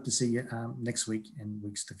 and hope to see you next week and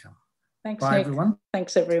weeks to come. Thanks, Bye, Nick. everyone.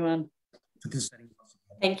 Thanks, everyone.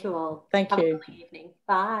 Thank you all. Thank Have you. a good evening.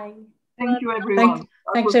 Bye. Thank you, everyone.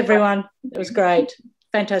 Thanks, everyone. It was great.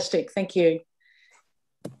 Fantastic. Thank you.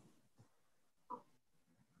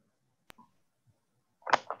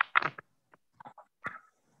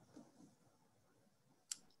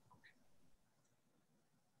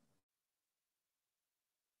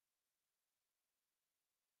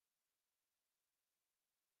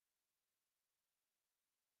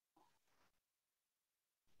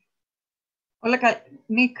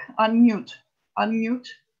 Nick, unmute. Unmute.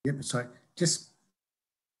 Yep, sorry. Just.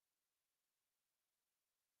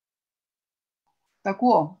 Σ'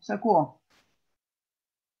 ακούω.